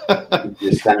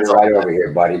 Just send it right over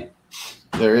here, buddy.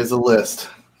 There is a list.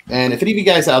 And if any of you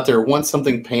guys out there want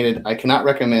something painted, I cannot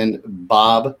recommend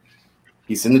Bob.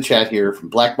 He's in the chat here from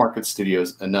Black Market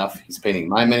Studios enough. He's painting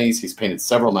my minis. He's painted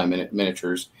several of my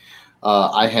miniatures.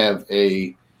 I have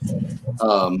a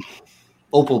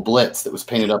Opel Blitz that was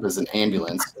painted up as an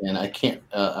ambulance, and I can't.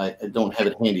 I don't have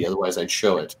it handy. Otherwise, I'd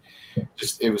show it.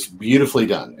 It was beautifully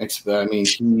done. I mean,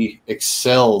 he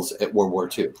excels at World War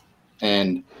II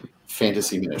and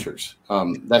fantasy miniatures.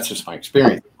 That's just my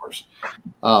experience, of course.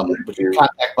 But you can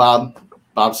contact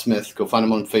Bob Smith. Go find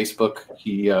him on Facebook.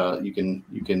 You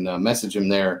can message him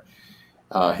there.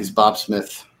 He's Bob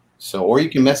Smith. Or you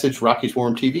can message Rocky's War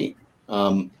Room TV.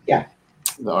 Our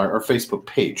Facebook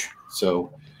page.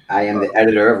 So I am the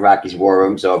editor of Rocky's War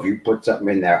Room. So if you put something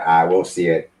in there, I will see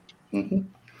it. Mm-hmm.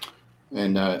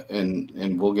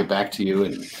 And we'll get back to you,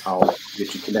 and I'll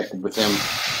get you connected with him.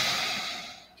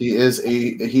 He is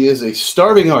a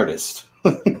starving artist.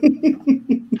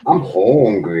 I'm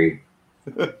hungry.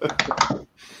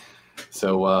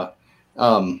 So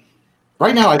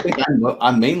right now, I think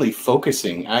I'm mainly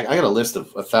focusing. I got a list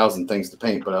of 1,000 things to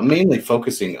paint, but I'm mainly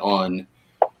focusing on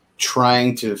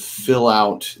trying to fill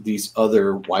out these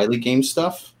other Wiley game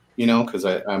stuff. Because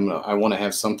I want to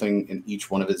have something in each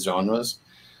one of its genres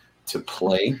to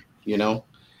play.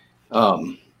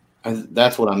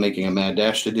 That's what I'm making a mad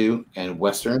dash to do, and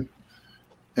Western,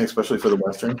 especially for the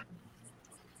Western.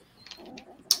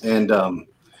 And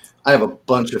I have a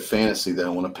bunch of fantasy that I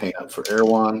want to paint up for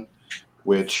Erewhon,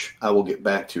 which I will get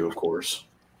back to, of course,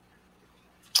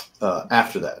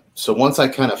 after that. So once I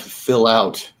kind of fill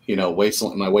out, my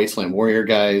Wasteland Warrior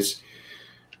guys,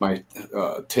 my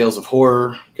Tales of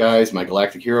Horror guys, my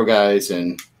Galactic Hero guys,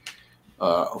 and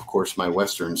of course my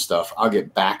Western stuff, I'll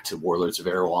get back to Warlords of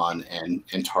Erewhon and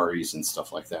Antares and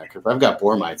stuff like that, because I've got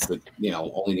Bormites that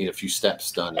only need a few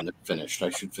steps done and they're finished. I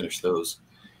should finish those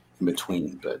in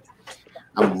between, but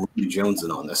I'm really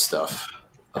jonesing on this stuff.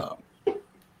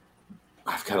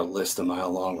 I've got a list a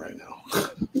mile long right now.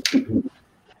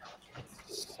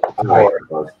 All right,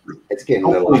 it's getting a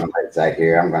little on the light side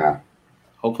here. I'm gonna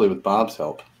hopefully with Bob's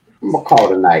help. I'm gonna call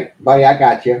tonight, buddy. I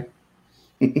got you.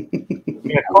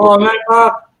 Call night,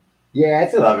 Bob. Yeah,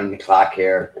 it's 11 o'clock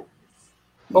here.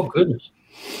 Oh goodness.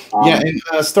 Yeah,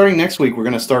 and starting next week, we're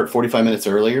going to start 45 minutes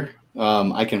earlier.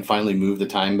 I can finally move the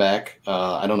time back.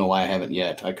 I don't know why I haven't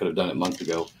yet. I could have done it months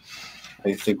ago.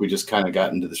 I think we just kind of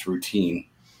got into this routine.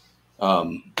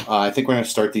 I think we're going to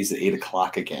start these at 8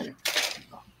 o'clock again.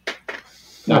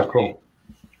 Not cool.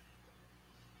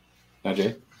 Now,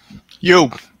 Jay? You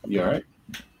all right?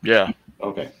 Yeah.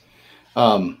 Okay.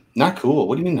 Not cool.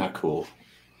 What do you mean not cool?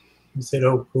 You said,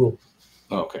 oh, cool.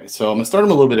 Okay, so I'm going to start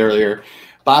them a little bit earlier.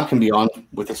 Bob can be on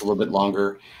with us a little bit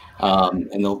longer,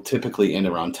 and they'll typically end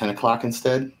around 10 o'clock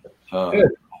instead.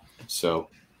 Good. So,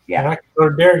 yeah. And I can go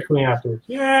to Dairy Queen afterwards.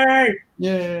 Yay!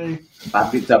 Yay!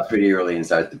 Bob gets up pretty early and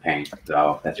starts to paint,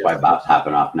 so that's why Bob's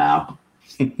hopping off now.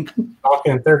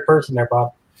 Talking in third person there,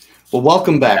 Bob. Well,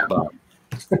 welcome back, Bob.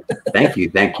 Thank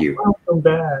you. Welcome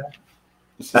back.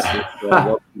 This is a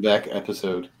welcome back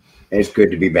episode. It's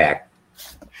good to be back.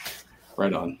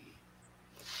 Right on.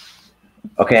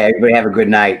 Okay, everybody have a good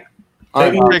night. All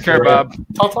right, Take care, Bob.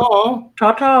 Ta-ta.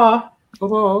 Ta-ta.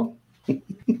 Ta-ta.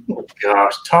 Oh,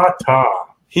 gosh, ta-ta.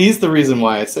 He's the reason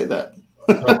why I say that.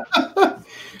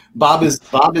 Bob is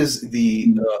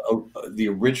the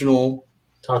original.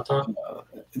 Ta-ta.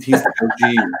 He's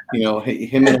the OG.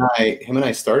 Him and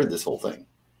I started this whole thing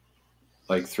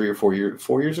like 3 or 4 years.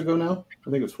 4 years ago now. I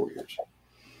think it was 4 years.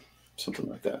 Something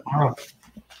like that. Wow.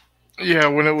 Yeah,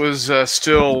 when it was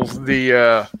still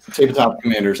the Tabletop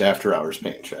Commanders After Hours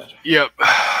paint chat. Yep.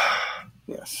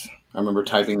 Yes, I remember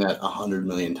typing that 100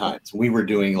 million times. We were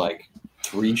doing like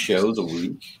 3 shows a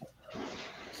week,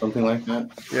 something like that.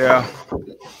 Yeah.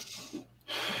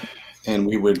 And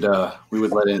we would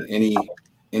let in any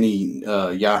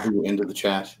Yahoo into the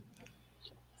chat.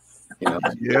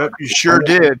 Yep, you sure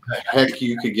did. Heck,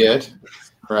 you could get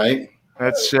right.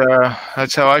 That's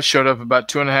how I showed up about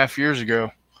 2.5 years ago.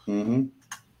 Mm-hmm.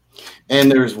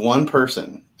 And there's one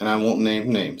person, and I won't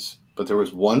name names, but there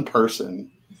was one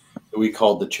person that we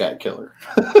called the chat killer.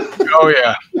 Oh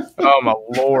yeah. Oh my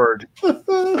Lord.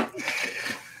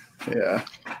 Yeah,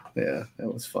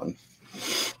 that was fun.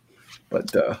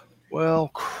 But well,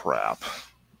 crap.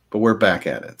 But we're back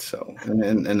at it, so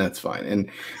and that's fine. And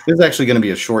this is actually going to be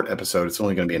a short episode. It's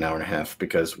only going to be an hour and a half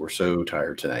because we're so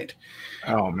tired tonight.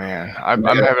 Oh man, I'm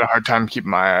having a hard time keeping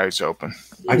my eyes open.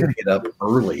 I got to get up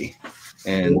early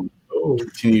and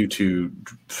continue to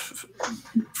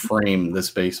frame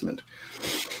this basement.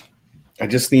 I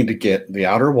just need to get the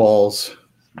outer walls,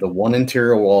 the one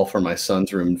interior wall for my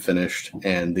son's room finished,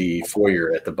 and the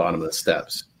foyer at the bottom of the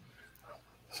steps.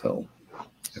 So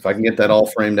if I can get that all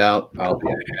framed out, I'll be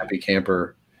a happy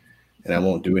camper, and I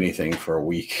won't do anything for a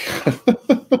week.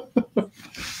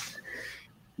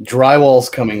 Drywall's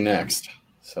coming next.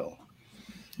 So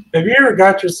have you ever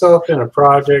got yourself in a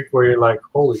project where you're like,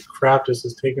 holy crap, this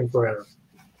is taking forever?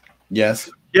 yes.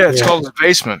 Yeah, it's Yeah. called the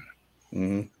basement.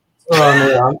 Mhm.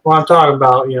 I'm talking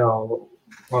about,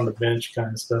 on the bench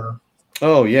kind of stuff.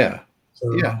 Oh yeah.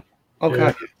 So, Yeah. Oh Yeah.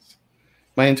 god.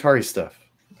 My Atari stuff.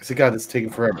 I said, God, it's taking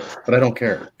forever, but I don't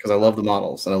care because I love the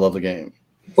models and I love the game.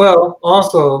 Well,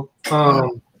 also,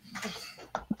 I'm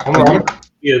going to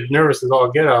be as nervous as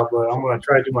all get out, but I'm going to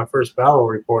try to do my first battle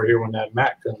report here when that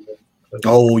Mac comes in.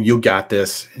 Oh, you got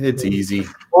this. It's easy.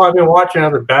 Well, I've been watching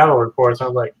other battle reports. I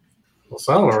was like, well,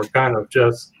 some of them are kind of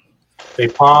just, they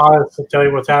pause to tell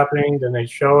you what's happening, then they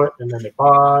show it, and then they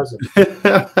pause. And,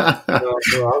 so I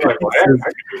was like, well, I can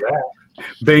do that.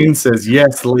 Bane says,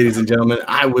 yes, ladies and gentlemen,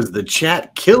 I was the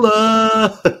chat killer.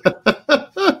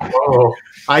 Whoa.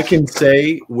 I can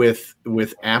say with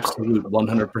absolute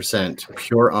 100%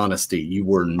 pure honesty, you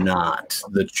were not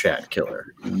the chat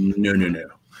killer. No.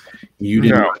 You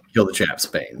did not kill the chat,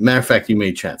 Bane. Matter of fact, you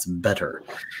made chats better.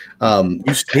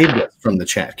 You saved us from the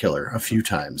chat killer a few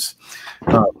times.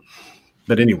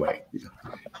 But anyway,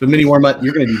 but Mini Warmutt,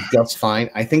 you're going to do just fine.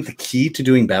 I think the key to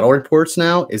doing battle reports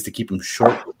now is to keep them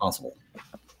short as possible.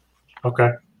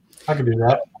 Okay. I can do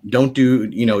that. Don't do,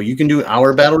 you can do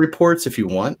hour battle reports if you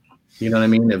want. You know what I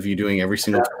mean? If you're doing every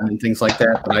single time and things like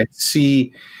that. But I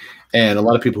see, and a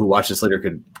lot of people who watch this later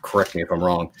could correct me if I'm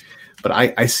wrong, but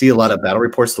I see a lot of battle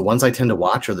reports. The ones I tend to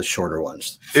watch are the shorter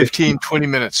ones. 15, 20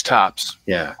 minutes tops.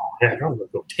 Yeah. Yeah, I'm going to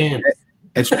go 10.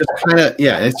 It's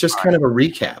just kind of a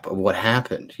recap of what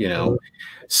happened,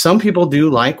 Some people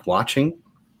do like watching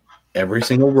every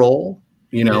single roll,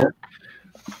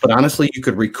 but honestly, you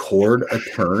could record a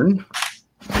turn,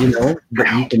 but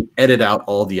you can edit out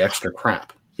all the extra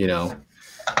crap, That's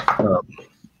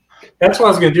what I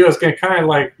was going to do. I was going to kind of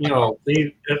like,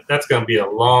 leave. That's going to be a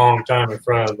long time in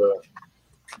front of the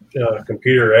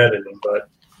computer editing, but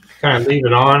kind of leave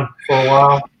it on for a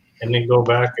while and then go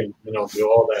back and, do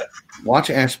all that. Watch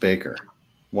Ash Baker.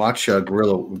 Watch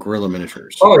Gorilla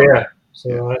Miniatures. Oh, yeah.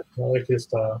 So I like his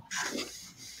style.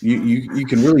 You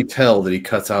can really tell that he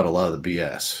cuts out a lot of the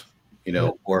BS,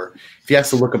 or if he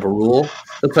has to look up a rule,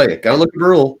 he'll tell you, got to look up a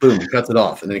rule, boom, he cuts it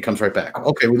off, and then he comes right back.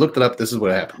 Okay, we looked it up, this is what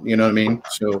happened. You know what I mean?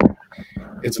 So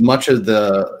it's much of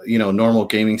the, normal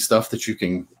gaming stuff that you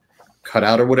can cut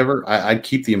out or whatever. I'd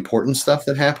keep the important stuff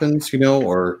that happens,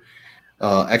 or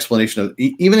explanation of,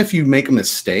 even if you make a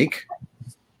mistake,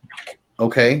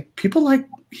 okay, people like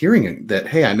hearing that,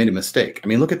 hey, I made a mistake. I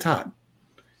mean, look at Todd.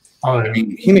 Oh, yeah. I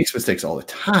mean, he makes mistakes all the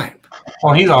time.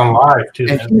 Oh, he's on live too.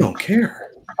 And Man. he don't care.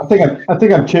 I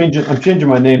think I'm changing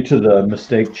my name to the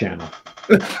Mistake Channel.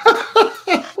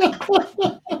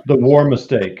 The War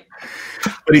Mistake.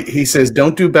 But he says,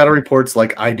 don't do battle reports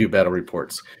like I do battle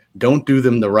reports. Don't do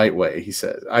them the right way. He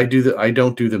says, I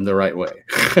don't do them the right way.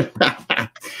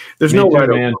 There's no right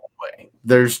or wrong way.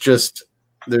 There's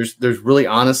really,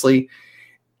 honestly,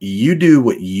 you do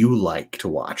what you like to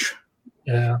watch.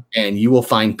 Yeah. And you will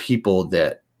find people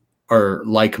that are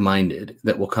like-minded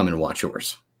that will come and watch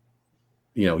yours.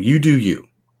 You do you.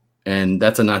 And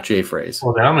that's a not Jay phrase.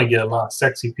 Well, then I'm going to get a lot of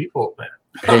sexy people, man.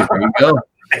 Hey, there you go.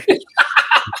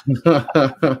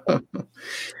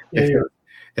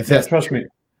 If that's, trust me,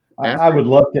 I would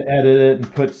love to edit it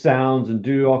and put sounds and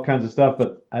do all kinds of stuff,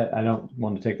 but I don't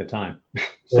want to take the time.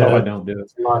 So I don't do it.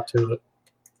 There's a lot to it.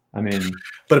 I mean,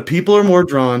 but people are more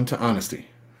drawn to honesty.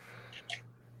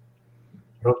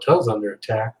 Your hotel's under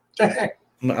attack. What the heck?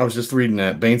 I was just reading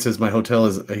that. Bane says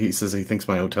he says he thinks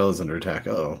my hotel is under attack.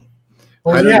 Oh,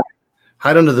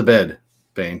 hide under the bed,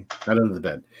 Bane. Hide under the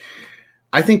bed.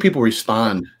 I think people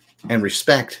respond and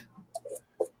respect,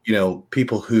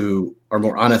 people who are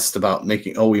more honest about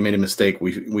we made a mistake.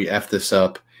 We effed this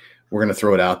up. We're going to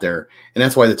throw it out there. And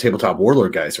that's why the Tabletop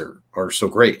Warlord guys are so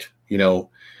great,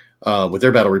 with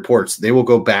their battle reports. They will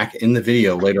go back in the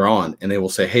video later on and they will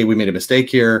say, hey, we made a mistake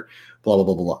here, blah, blah,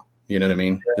 blah, blah, blah. You know what I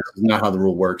mean? Yeah. This is not how the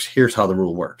rule works. Here's how the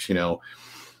rule works, And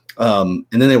then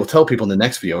they will tell people in the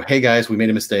next video, hey, guys, we made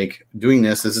a mistake doing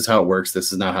this. This is how it works.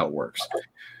 This is not how it works.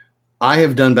 I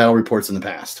have done battle reports in the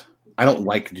past. I don't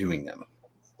like doing them.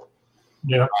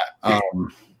 Yeah.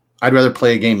 I'd rather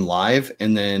play a game live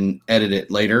and then edit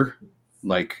it later.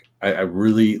 Like, I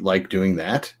really like doing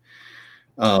that.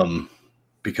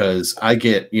 Because I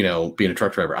get, being a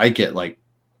truck driver, I get like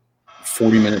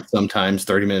 40 minutes sometimes,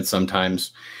 30 minutes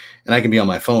sometimes. And I can be on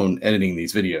my phone editing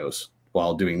these videos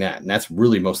while doing that. And that's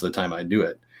really most of the time I do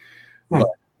it. But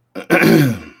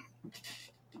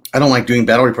I don't like doing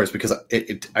battle reports because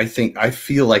I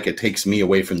feel like it takes me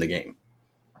away from the game.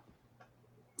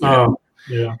 Oh,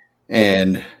 yeah.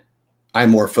 And I'm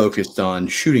more focused on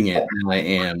shooting it than I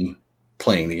am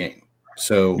playing the game.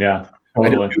 So Yeah, I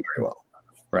totally. don't do very well,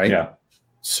 right? Yeah.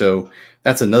 So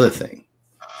that's another thing.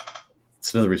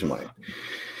 It's another reason why.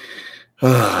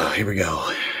 Here we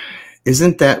go.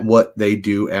 Isn't that what they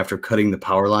do after cutting the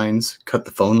power lines, cut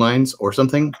the phone lines or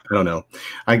something? I don't know.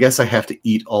 I guess I have to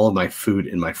eat all of my food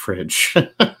in my fridge.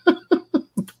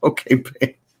 Okay,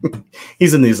 babe.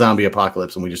 He's in the zombie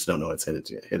apocalypse and we just don't know it's hit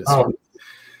us. Oh.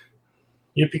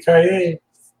 Yippee-ki-yay.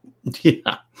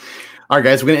 Yeah. All right,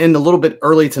 guys, we're going to end a little bit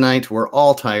early tonight. We're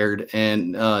all tired.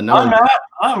 And I'm not.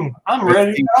 I'm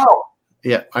ready to go.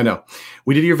 Yeah, I know.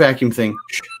 We did your vacuum thing.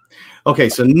 Okay,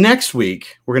 so next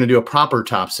week we're going to do a proper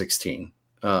top 16.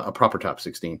 I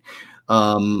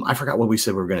forgot what we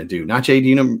said we were going to do. Not Jay, do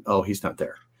you know? Oh, he's not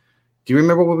there. Do you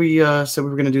remember what we said we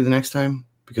were going to do the next time?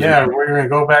 Because we're going to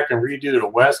go back and redo the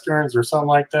Westerns or something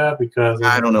like that. Because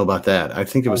I don't know about that. I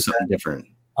think it was something different.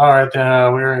 All right,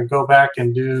 then we're going to go back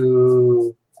and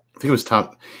do. I think it was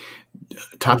top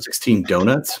 16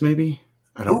 donuts, maybe.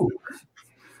 I don't.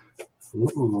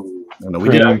 Ooh. I don't know. We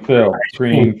did.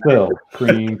 Cream fill.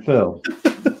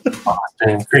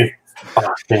 Boston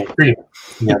cream.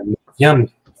 Yum.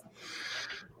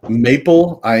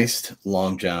 Maple iced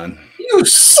Long John. You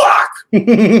suck.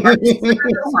 Okay,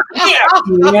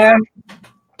 Man.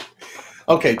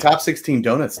 top 16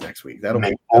 donuts next week. That'll be.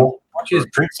 Maple. Why don't you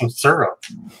just drink some syrup?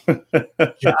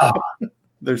 Yeah.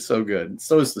 They're so good.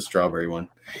 So is the strawberry one.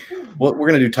 Well, we're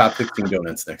going to do top 16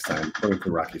 donuts next time. Going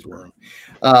to Rocky's World.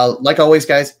 Like always,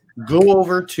 guys, go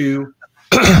over to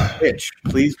Twitch.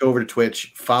 Please go over to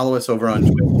Twitch. Follow us over on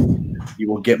Twitch. You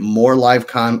will get more live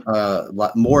content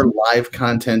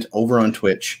over on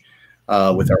Twitch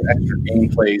with our extra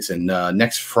gameplays. And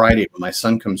next Friday, when my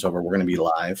son comes over, we're going to be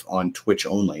live on Twitch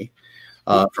only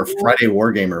for Friday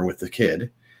Wargamer with the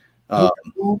kid.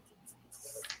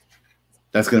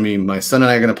 That's going to be my son and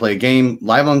I are going to play a game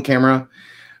live on camera,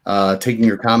 taking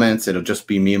your comments. It'll just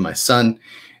be me and my son,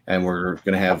 and we're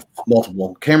going to have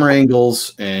multiple camera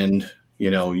angles, and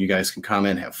you guys can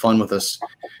comment, have fun with us.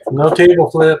 No table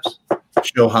flips.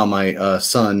 Show how my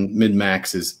son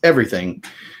Mid-Max is everything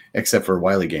except for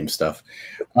Wily Game stuff.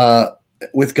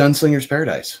 With Gunslinger's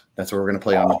Paradise, that's what we're going to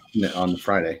play on the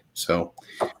Friday. So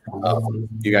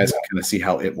you guys can kind of see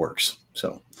how it works.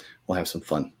 So we'll have some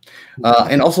fun.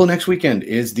 And also next weekend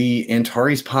is the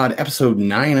Antares Pod episode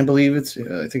 9. I believe I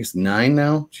think it's 9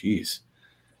 now. Jeez.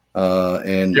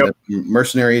 And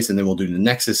Mercenaries, and then we'll do the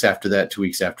Nexus after that, 2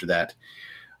 weeks after that.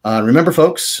 Remember,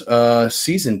 folks,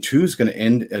 season 2 is going to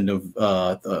end in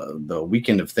the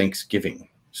weekend of Thanksgiving.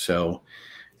 So,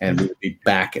 and we'll be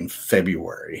back in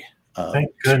February.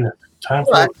 Thank goodness. Time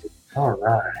for all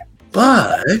right.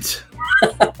 But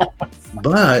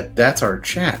that's our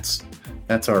chats.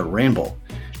 That's our ramble.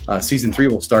 Season 3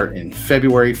 will start in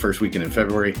February, first weekend in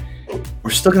February.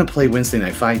 We're still going to play Wednesday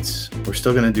night fights. We're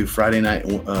still going to do Friday night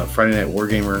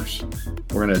Wargamers.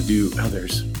 We're going to do. Oh,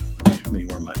 there's many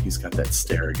more money. He's got that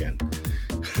stare again.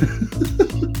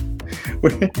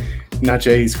 Not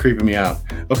Jay. He's creeping me out.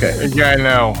 Okay. Yeah, I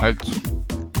know.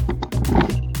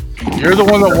 You're the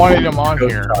one that wanted him on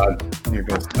here. Todd. Here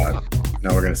goes Todd.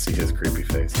 Now we're going to see his creepy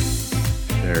face.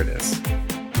 There it is.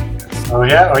 Yes. Oh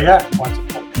yeah. Watch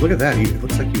it. Look at that. He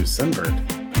looks like he was sunburned.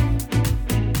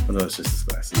 Oh, no, it's just his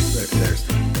glasses.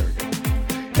 There we go.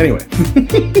 Anyway.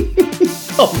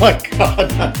 Oh, my God.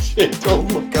 That shit. Don't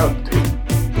look out, dude.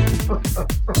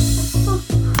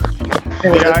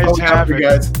 Anyway, guys have you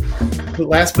guys.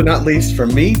 Last but not least,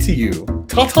 from me to you.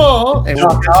 Ta-ta! And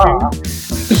we'll catch you.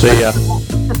 See ya.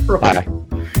 Bye.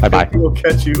 Bye-bye. We'll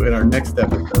catch you in our next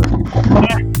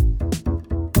episode.